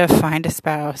Canada, find a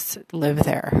spouse, live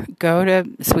there. Go to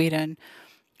Sweden,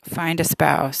 find a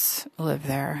spouse, live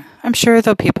there. I'm sure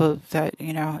though people that,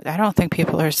 I don't think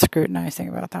people are scrutinizing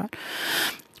about that.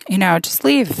 Just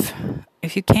leave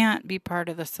if you can't be part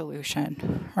of the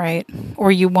solution, right?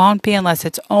 Or you won't be unless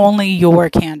it's only your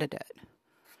candidate.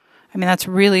 I mean, that's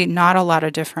really not a lot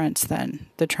of difference than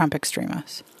the Trump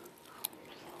extremists.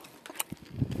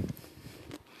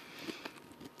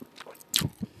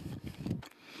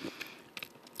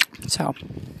 So,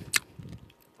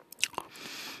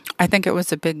 I think it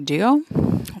was a big deal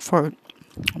for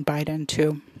Biden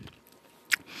to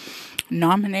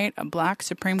nominate a black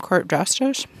Supreme Court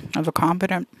justice of a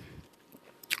competent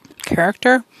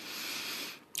character.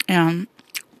 And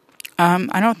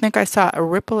I don't think I saw a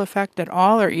ripple effect at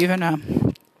all, or even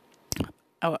an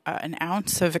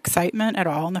ounce of excitement at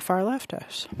all in the far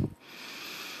leftists.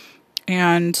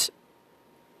 And,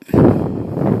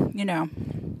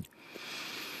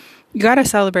 you got to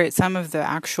celebrate some of the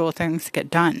actual things that get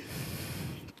done.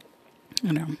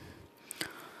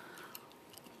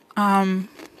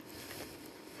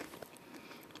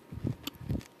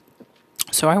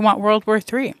 So I want World War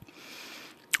III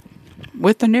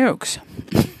with the nukes.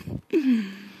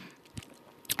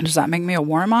 Does that make me a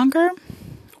warmonger?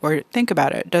 Or think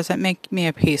about it. Does it make me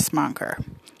a peacemonger?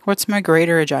 What's my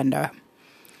greater agenda?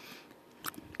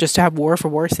 Just to have war for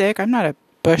war's sake? I'm not a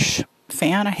Bush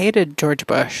fan. I hated George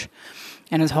Bush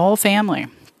and his whole family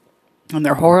and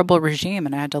their horrible regime,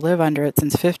 and I had to live under it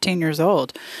since 15 years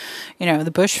old.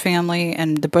 The Bush family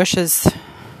and the Bushes,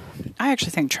 I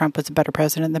actually think Trump was a better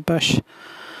president than Bush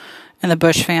and the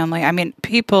Bush family. I mean,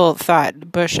 people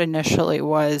thought Bush initially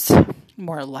was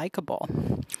more likable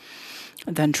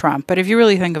than Trump, but if you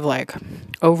really think of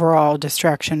overall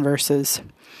distraction versus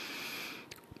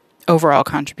overall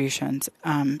contributions,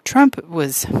 Trump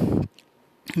was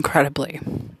incredibly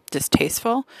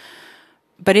distasteful,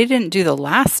 but he didn't do the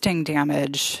lasting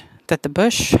damage that the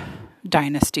Bush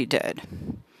dynasty did.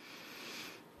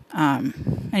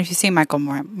 And if you see Michael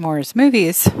Moore's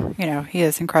movies, he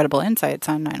has incredible insights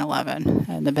on 9/11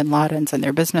 and the bin Ladens and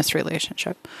their business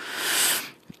relationship.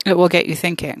 It will get you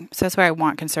thinking. So that's why I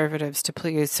want conservatives to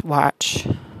please watch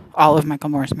all of Michael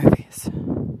Moore's movies.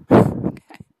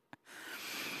 Okay.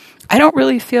 I don't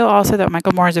really feel also that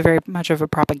Michael Moore is very much of a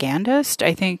propagandist.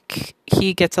 I think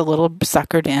he gets a little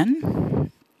suckered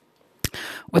in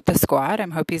with the Squad. I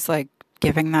hope he's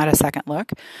giving that a second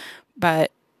look.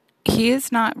 But he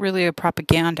is not really a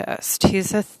propagandist.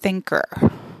 He's a thinker,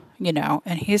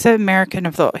 and he's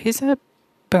he's a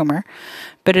boomer,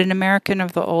 but an American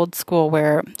of the old school,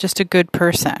 where just a good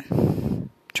person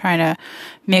trying to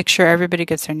make sure everybody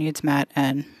gets their needs met,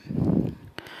 and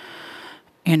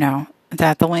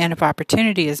that the land of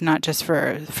opportunity is not just for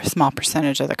a small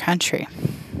percentage of the country.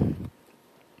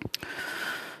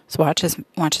 So watch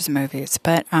his movies,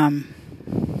 but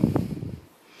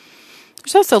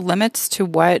there's also limits to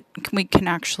what we can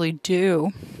actually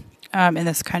do in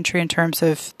this country in terms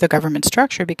of the government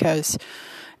structure, because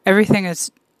everything is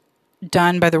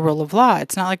done by the rule of law.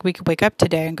 It's not like we could wake up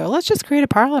today and go, let's just create a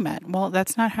parliament. Well,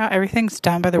 that's not how everything's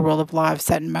done by the rule of law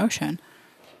set in motion.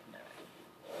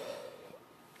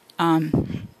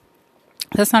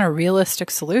 That's not a realistic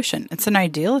solution. It's an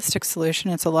idealistic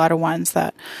solution. It's a lot of ones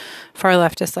that far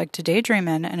leftists like to daydream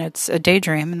in, and it's a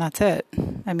daydream, and that's it.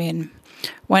 I mean,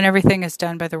 when everything is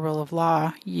done by the rule of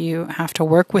law, you have to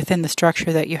work within the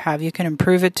structure that you have. You can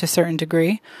improve it to a certain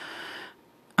degree,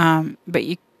 but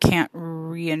you can't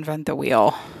reinvent the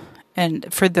wheel.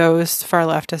 And for those far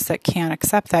leftists that can't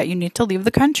accept that, you need to leave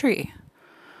the country,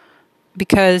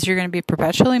 because you're going to be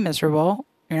perpetually miserable.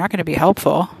 You're not going to be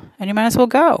helpful, and you might as well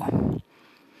go.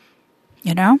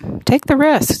 Take the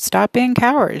risk. Stop being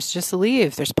cowards. Just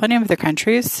leave. There's plenty of other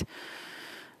countries,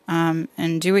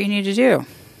 and do what you need to do.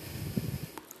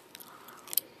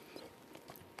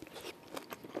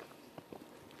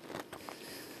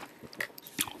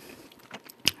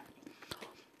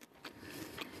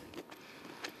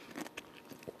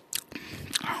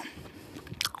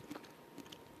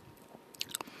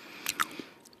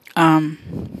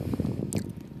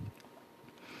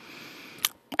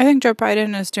 I think Joe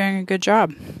Biden is doing a good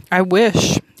job. I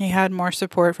wish he had more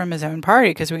support from his own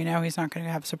party, because we know he's not going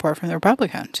to have support from the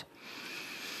Republicans.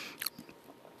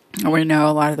 We know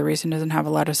a lot of the reason he doesn't have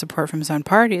a lot of support from his own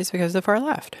party is because of the far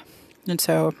left. And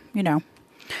so,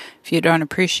 if you don't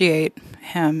appreciate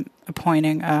him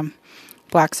appointing a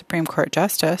black Supreme Court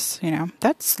justice,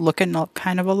 that's looking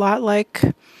kind of a lot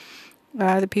like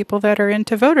the people that are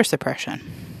into voter suppression.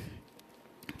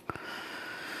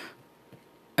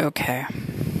 Okay.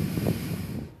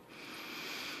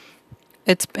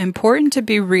 It's important to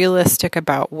be realistic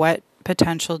about what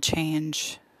potential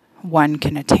change one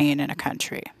can attain in a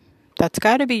country. That's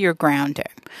got to be your grounding.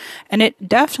 And it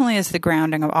definitely is the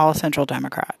grounding of all central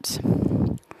Democrats.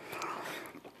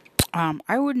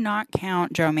 I would not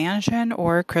count Joe Manchin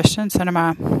or Kristen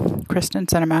Sinema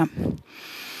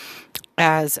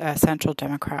as central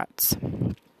Democrats.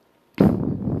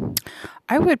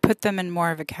 I would put them in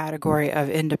more of a category of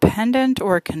independent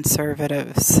or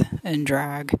conservatives in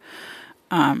drag.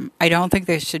 I don't think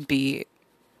they should be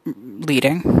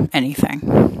leading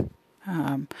anything.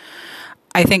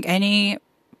 I think any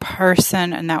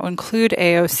person, and that would include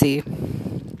AOC,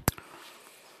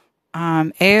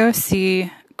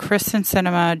 Kristen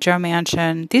Sinema, Joe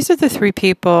Manchin, these are the three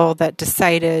people that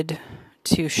decided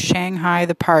to Shanghai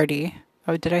the party.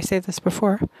 Oh, did I say this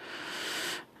before?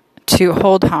 To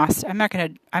hold hostage.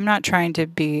 I'm not trying to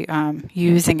be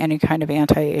using any kind of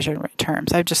anti-Asian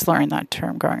terms. I've just learned that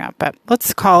term growing up. But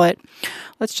let's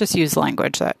just use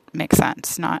language that makes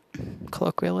sense, not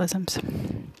colloquialisms.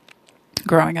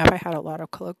 Growing up, I had a lot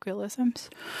of colloquialisms.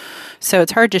 So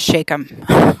it's hard to shake them.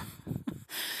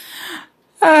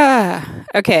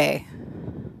 Okay.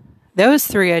 Those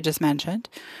three I just mentioned,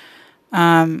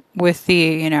 with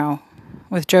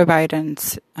Joe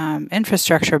Biden's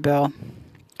infrastructure bill,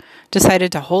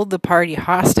 decided to hold the party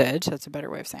hostage. That's a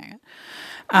better way of saying it.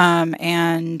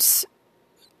 And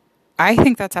I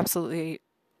think that's absolutely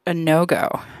a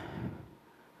no-go,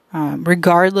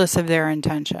 regardless of their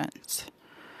intentions.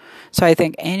 So I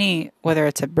think whether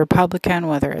it's a Republican,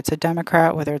 whether it's a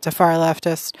Democrat, whether it's a far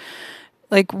leftist,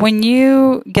 like when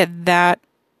you get that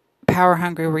power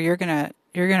hungry where you're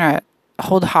gonna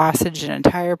hold hostage an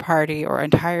entire party or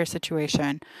entire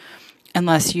situation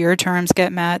unless your terms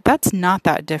get met, that's not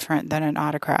that different than an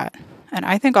autocrat. And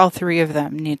I think all three of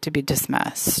them need to be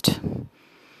dismissed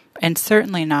and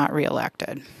certainly not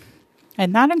reelected.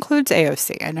 And that includes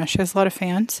AOC. I know she has a lot of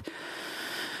fans.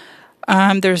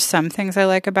 There's some things I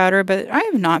like about her, but I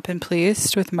have not been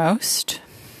pleased with most.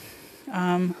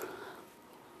 And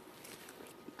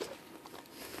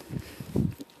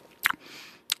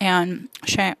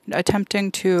she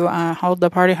attempting to hold the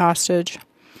party hostage.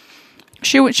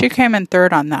 She came in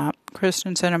third on that.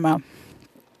 Kristen Sinema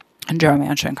and Joe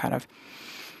Manchin kind of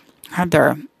had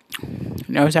their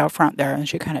nose out front there, and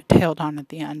she kind of tailed on at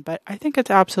the end. But I think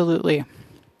it's absolutely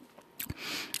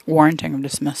warranting of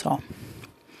dismissal.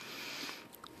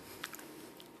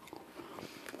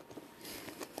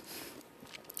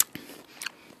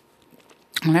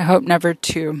 And I hope never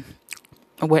to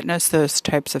witness those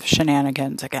types of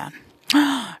shenanigans again.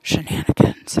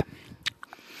 Shenanigans.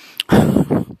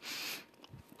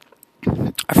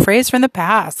 A phrase from the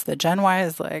past that Gen Y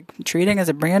is like treating as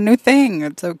a brand new thing.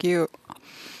 It's so cute.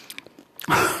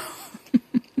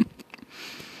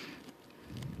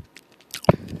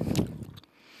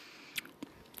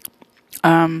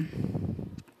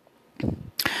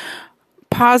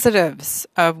 Positives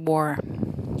of war.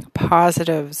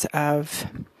 Positives of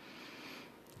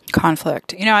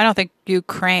conflict. I don't think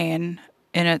Ukraine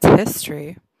in its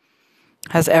history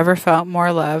has ever felt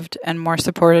more loved and more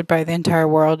supported by the entire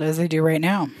world as they do right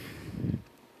now.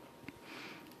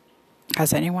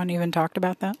 Has anyone even talked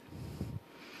about that?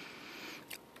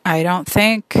 I don't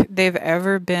think they've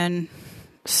ever been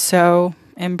so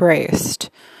embraced,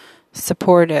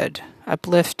 supported,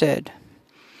 uplifted,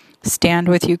 stand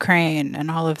with Ukraine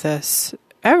and all of this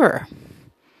ever.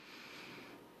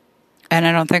 And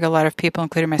I don't think a lot of people,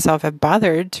 including myself, have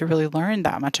bothered to really learn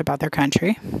that much about their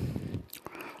country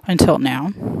until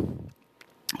now.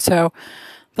 So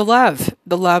the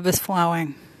love is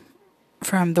flowing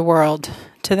from the world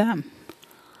to them.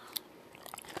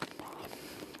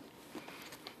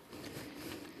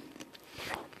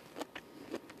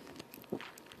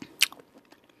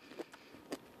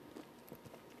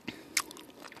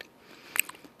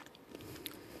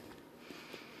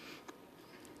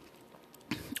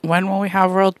 When will we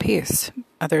have world peace?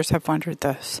 Others have wondered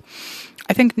this.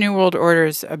 I think New World Order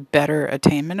is a better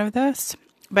attainment of this.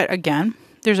 But again,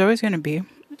 there's always going to be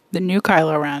the new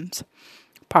Kylo Rens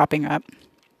popping up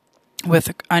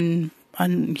with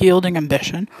unyielding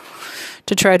ambition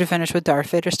to try to finish what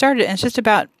Darth Vader started. And it's just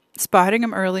about spotting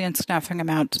them early and snuffing them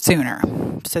out sooner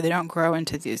so they don't grow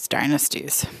into these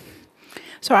dynasties.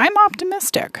 So I'm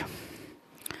optimistic.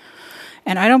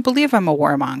 And I don't believe I'm a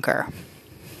warmonger.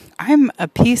 I'm a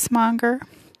peacemonger,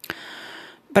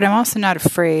 but I'm also not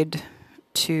afraid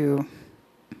to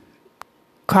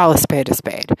call a spade,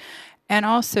 and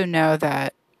also know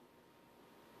that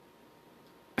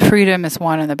freedom is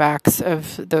won on the backs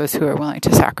of those who are willing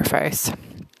to sacrifice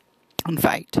and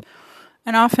fight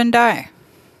and often die.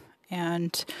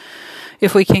 And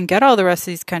if we can get all the rest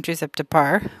of these countries up to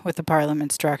par with the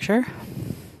parliament structure,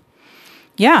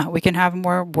 yeah, we can have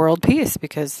more world peace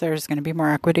because there's going to be more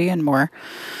equity and more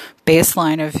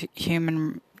baseline of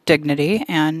human dignity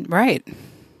and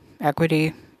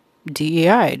equity,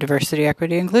 DEI, diversity,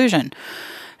 equity, inclusion,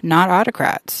 not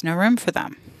autocrats, no room for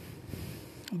them.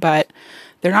 But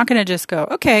they're not going to just go,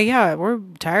 okay, yeah, we're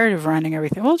tired of running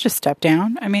everything. We'll just step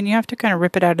down. I mean, you have to kind of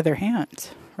rip it out of their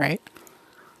hands, right?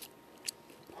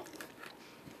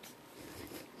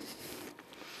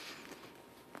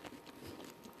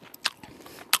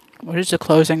 What is the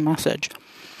closing message?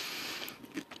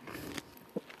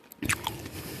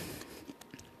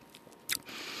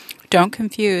 Don't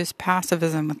confuse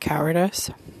pacifism with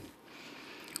cowardice.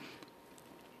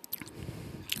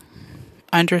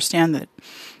 Understand that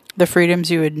the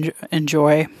freedoms you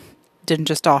enjoy didn't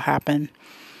just all happen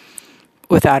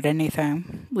without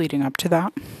anything leading up to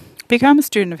that. Become a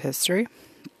student of history,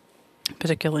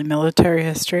 particularly military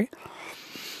history.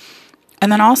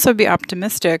 And then also be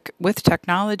optimistic with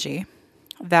technology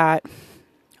that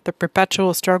the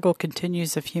perpetual struggle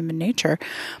continues of human nature,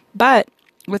 but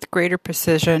with greater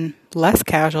precision, less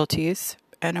casualties,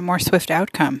 and a more swift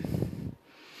outcome.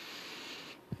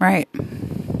 Right.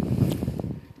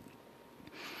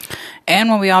 And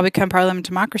when we all become parliament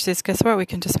democracies, guess what? We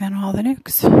can dismantle all the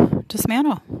nukes.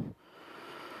 Dismantle.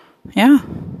 Yeah.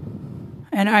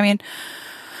 And I mean,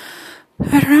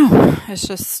 I don't know. It's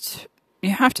just, you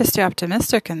have to stay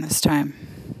optimistic in this time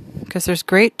because there's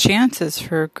great chances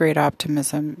for great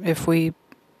optimism if we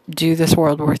do this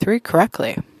World War III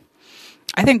correctly.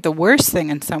 I think the worst thing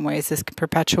in some ways is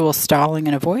perpetual stalling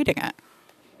and avoiding it.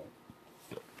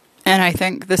 And I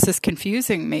think this is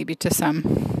confusing maybe to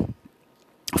some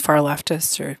far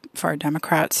leftists or far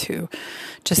Democrats who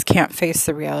just can't face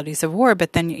the realities of war.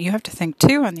 But then you have to think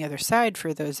too on the other side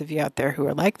for those of you out there who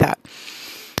are like that,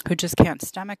 who just can't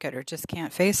stomach it or just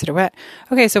can't face it or what.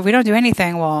 Okay, so if we don't do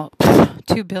anything, well,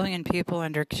 2 billion people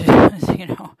under, Xi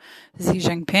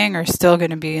Jinping are still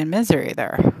going to be in misery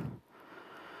there.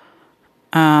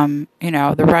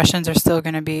 The Russians are still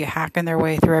going to be hacking their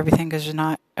way through everything because there's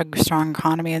not a strong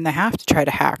economy and they have to try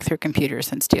to hack through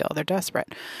computers and steal. They're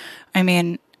desperate. I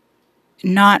mean,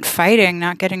 not fighting,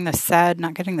 not getting the said,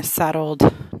 not getting the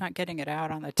settled, not getting it out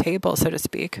on the table, so to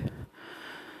speak,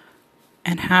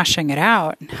 and hashing it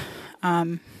out,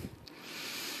 and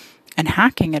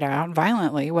hacking it out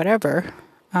violently, whatever,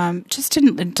 just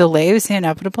delays the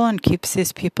inevitable and keeps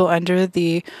these people under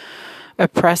the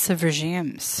oppressive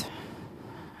regimes.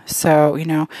 So,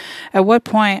 at what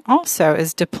point also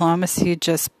is diplomacy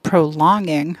just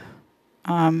prolonging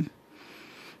the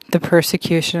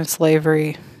persecution of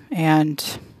slavery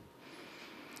and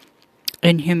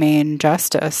inhumane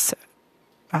justice,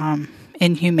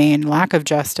 inhumane lack of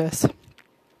justice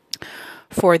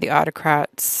for the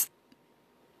autocrats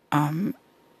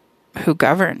who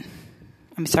govern?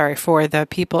 For the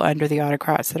people under the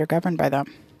autocrats that are governed by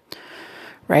them.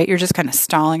 Right? You're just kind of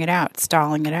stalling it out.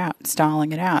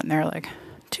 And they're like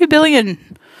 2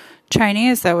 billion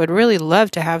Chinese that would really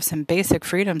love to have some basic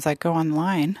freedoms like go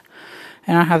online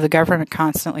and not have the government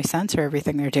constantly censor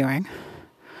everything they're doing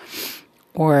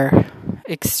or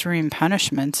extreme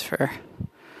punishments for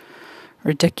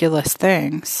ridiculous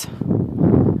things.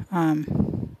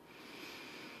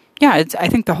 I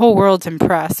think the whole world's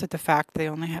impressed with the fact they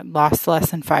only had lost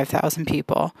less than 5,000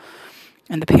 people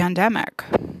in the pandemic.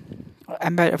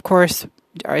 But of course,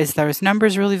 is those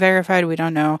numbers really verified? We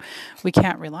don't know. We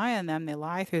can't rely on them. They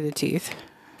lie through the teeth.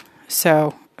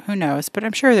 So who knows? But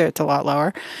I'm sure that it's a lot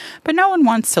lower. But no one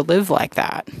wants to live like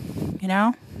that,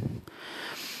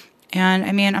 And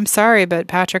I mean, I'm sorry, but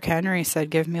Patrick Henry said,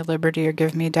 give me liberty or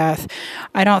give me death.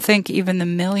 I don't think even the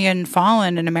million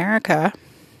fallen in America,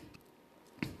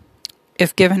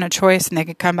 if given a choice and they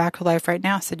could come back to life right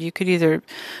now, said you could either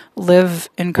live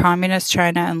in communist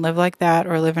China and live like that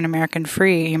or live in American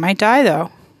free. You might die, though.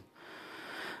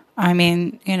 I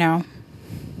mean, and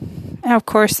of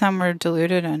course some were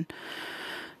deluded and,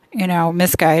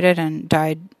 misguided and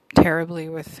died terribly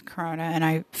with corona. And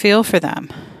I feel for them.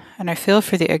 And I feel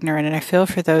for the ignorant. And I feel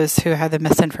for those who had the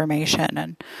misinformation.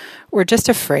 And were just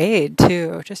afraid,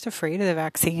 too. Just afraid of the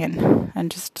vaccine.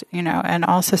 And just, and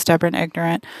also stubborn,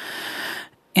 ignorant,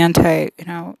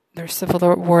 their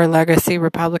Civil War legacy,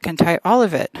 Republican type, all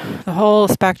of it. The whole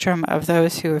spectrum of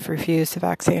those who have refused the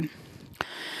vaccine.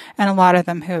 And a lot of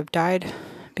them who have died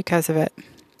because of it.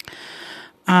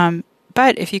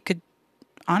 But if you could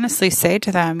honestly say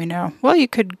to them, you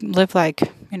could live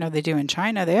like, they do in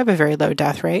China. They have a very low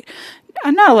death rate.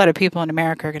 And not a lot of people in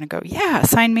America are going to go, yeah,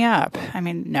 sign me up. I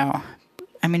mean, no.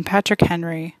 I mean, Patrick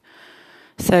Henry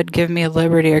said, give me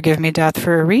liberty or give me death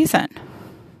for a reason.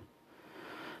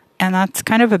 And that's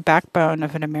kind of a backbone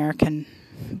of an American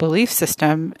belief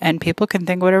system, and people can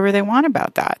think whatever they want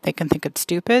about that. They can think it's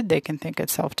stupid. They can think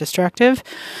it's self-destructive.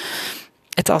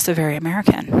 It's also very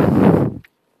American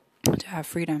to have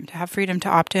freedom to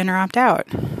opt in or opt out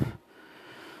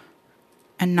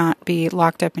and not be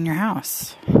locked up in your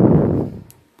house.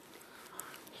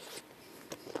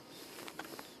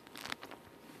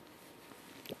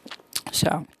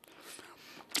 So,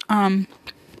 I'm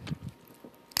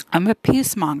a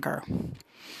peacemonger,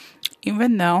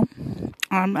 even though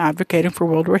I'm advocating for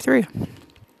World War III.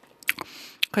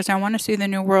 Because I want to see the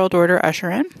New World Order usher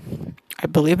in. I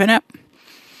believe in it.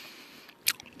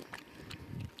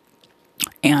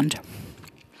 And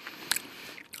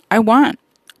I want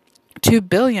 2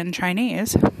 billion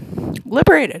Chinese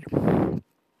liberated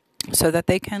so that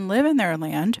they can live in their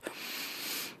land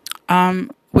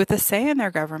with a say in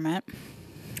their government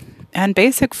and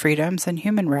basic freedoms and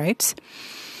human rights.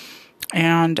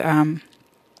 And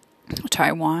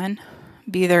Taiwan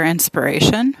be their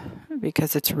inspiration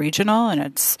because it's regional and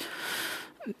it's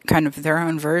kind of their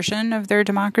own version of their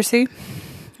democracy,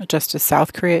 just as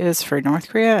South Korea is for North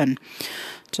Korea and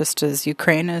just as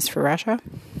Ukraine is for Russia.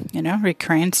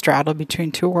 Ukraine straddled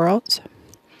between two worlds,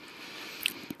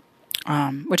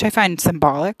 which I find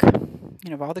symbolic.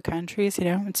 Of all the countries,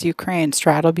 it's Ukraine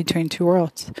straddled between two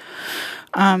worlds.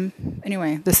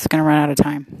 Anyway, this is going to run out of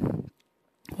time.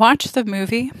 Watch the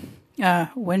movie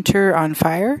Winter on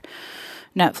Fire,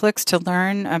 Netflix, to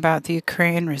learn about the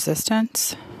Ukraine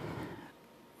resistance.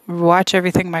 Watch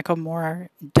everything Michael Moore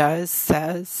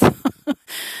says.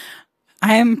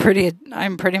 I'm pretty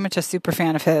much a super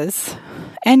fan of his.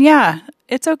 And yeah,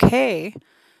 it's okay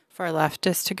for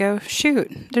leftists to go,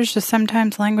 shoot, there's just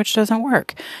sometimes language doesn't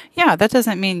work. Yeah, that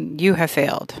doesn't mean you have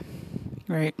failed,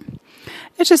 right?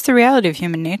 It's just the reality of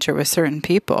human nature with certain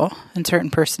people and certain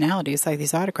personalities like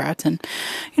these autocrats. And,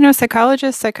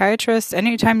 psychologists, psychiatrists,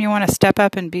 anytime you want to step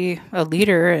up and be a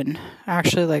leader and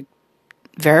actually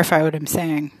verify what I'm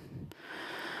saying,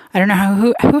 I don't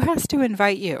know who has to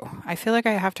invite you. I feel like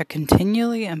I have to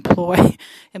continually implore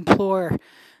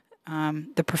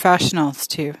the professionals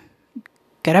to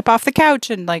get up off the couch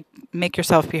and make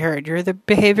yourself be heard. You're the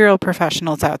behavioral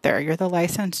professionals out there. You're the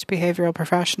licensed behavioral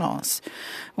professionals.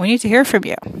 We need to hear from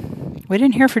you. We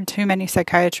didn't hear from too many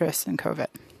psychiatrists in COVID.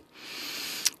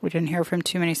 We didn't hear from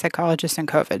too many psychologists in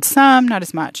COVID. Some, not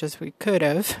as much as we could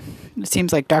have. It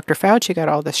seems like Dr. Fauci got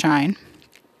all the shine.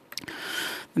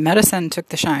 The medicine took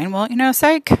the shine. Well,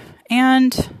 psych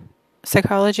and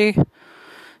psychology,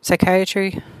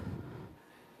 psychiatry,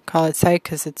 call it psych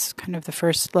because it's kind of the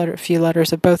first few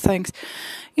letters of both things.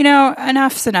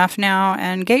 Enough's enough now,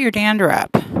 and get your dander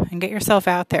up and get yourself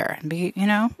out there and be,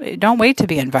 don't wait to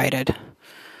be invited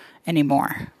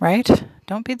anymore, right?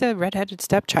 Don't be the redheaded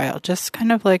stepchild. Just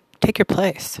kind of take your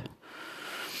place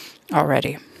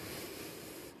already.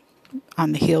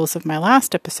 On the heels of my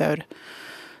last episode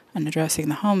on addressing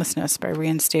the homelessness by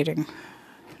reinstating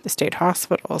the state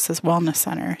hospitals as wellness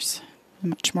centers,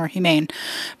 much more humane.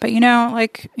 But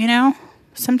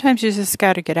sometimes you just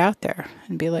got to get out there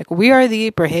and be like, we are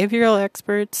the behavioral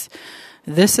experts.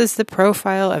 This is the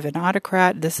profile of an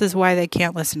autocrat. This is why they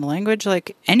can't listen to language.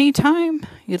 Anytime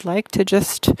you'd like to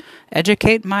just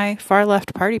educate my far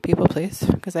left party people, please,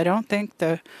 because I don't think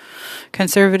the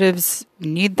conservatives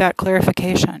need that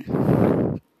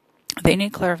clarification. They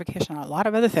need clarification on a lot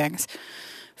of other things.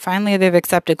 Finally, they've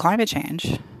accepted climate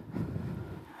change.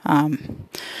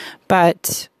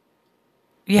 But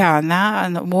yeah,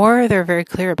 and the war, they're very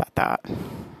clear about that.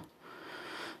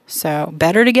 So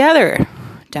better together,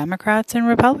 Democrats and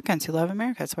Republicans who love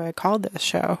America. That's why I called this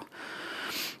show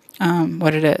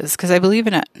what it is, because I believe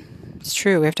in it. It's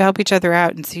true. We have to help each other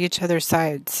out and see each other's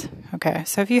sides. Okay.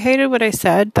 So if you hated what I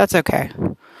said, that's okay.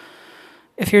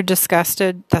 If you're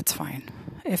disgusted, that's fine.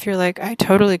 If you're like, I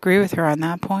totally agree with her on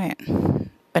that point,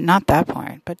 but not that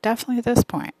point, but definitely this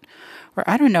point. Or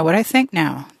I don't know what I think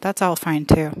now. That's all fine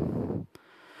too.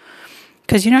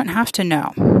 Because you don't have to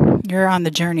know. You're on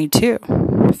the journey too,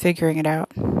 figuring it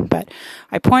out. But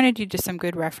I pointed you to some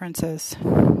good references.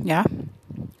 Yeah.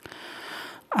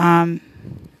 And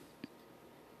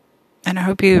I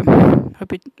hope you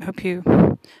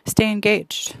stay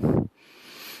engaged.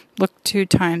 Look 2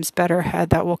 times better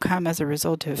ahead. That will come as a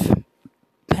result of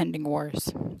pending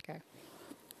wars. Okay.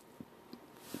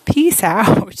 Peace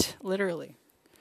out. Literally.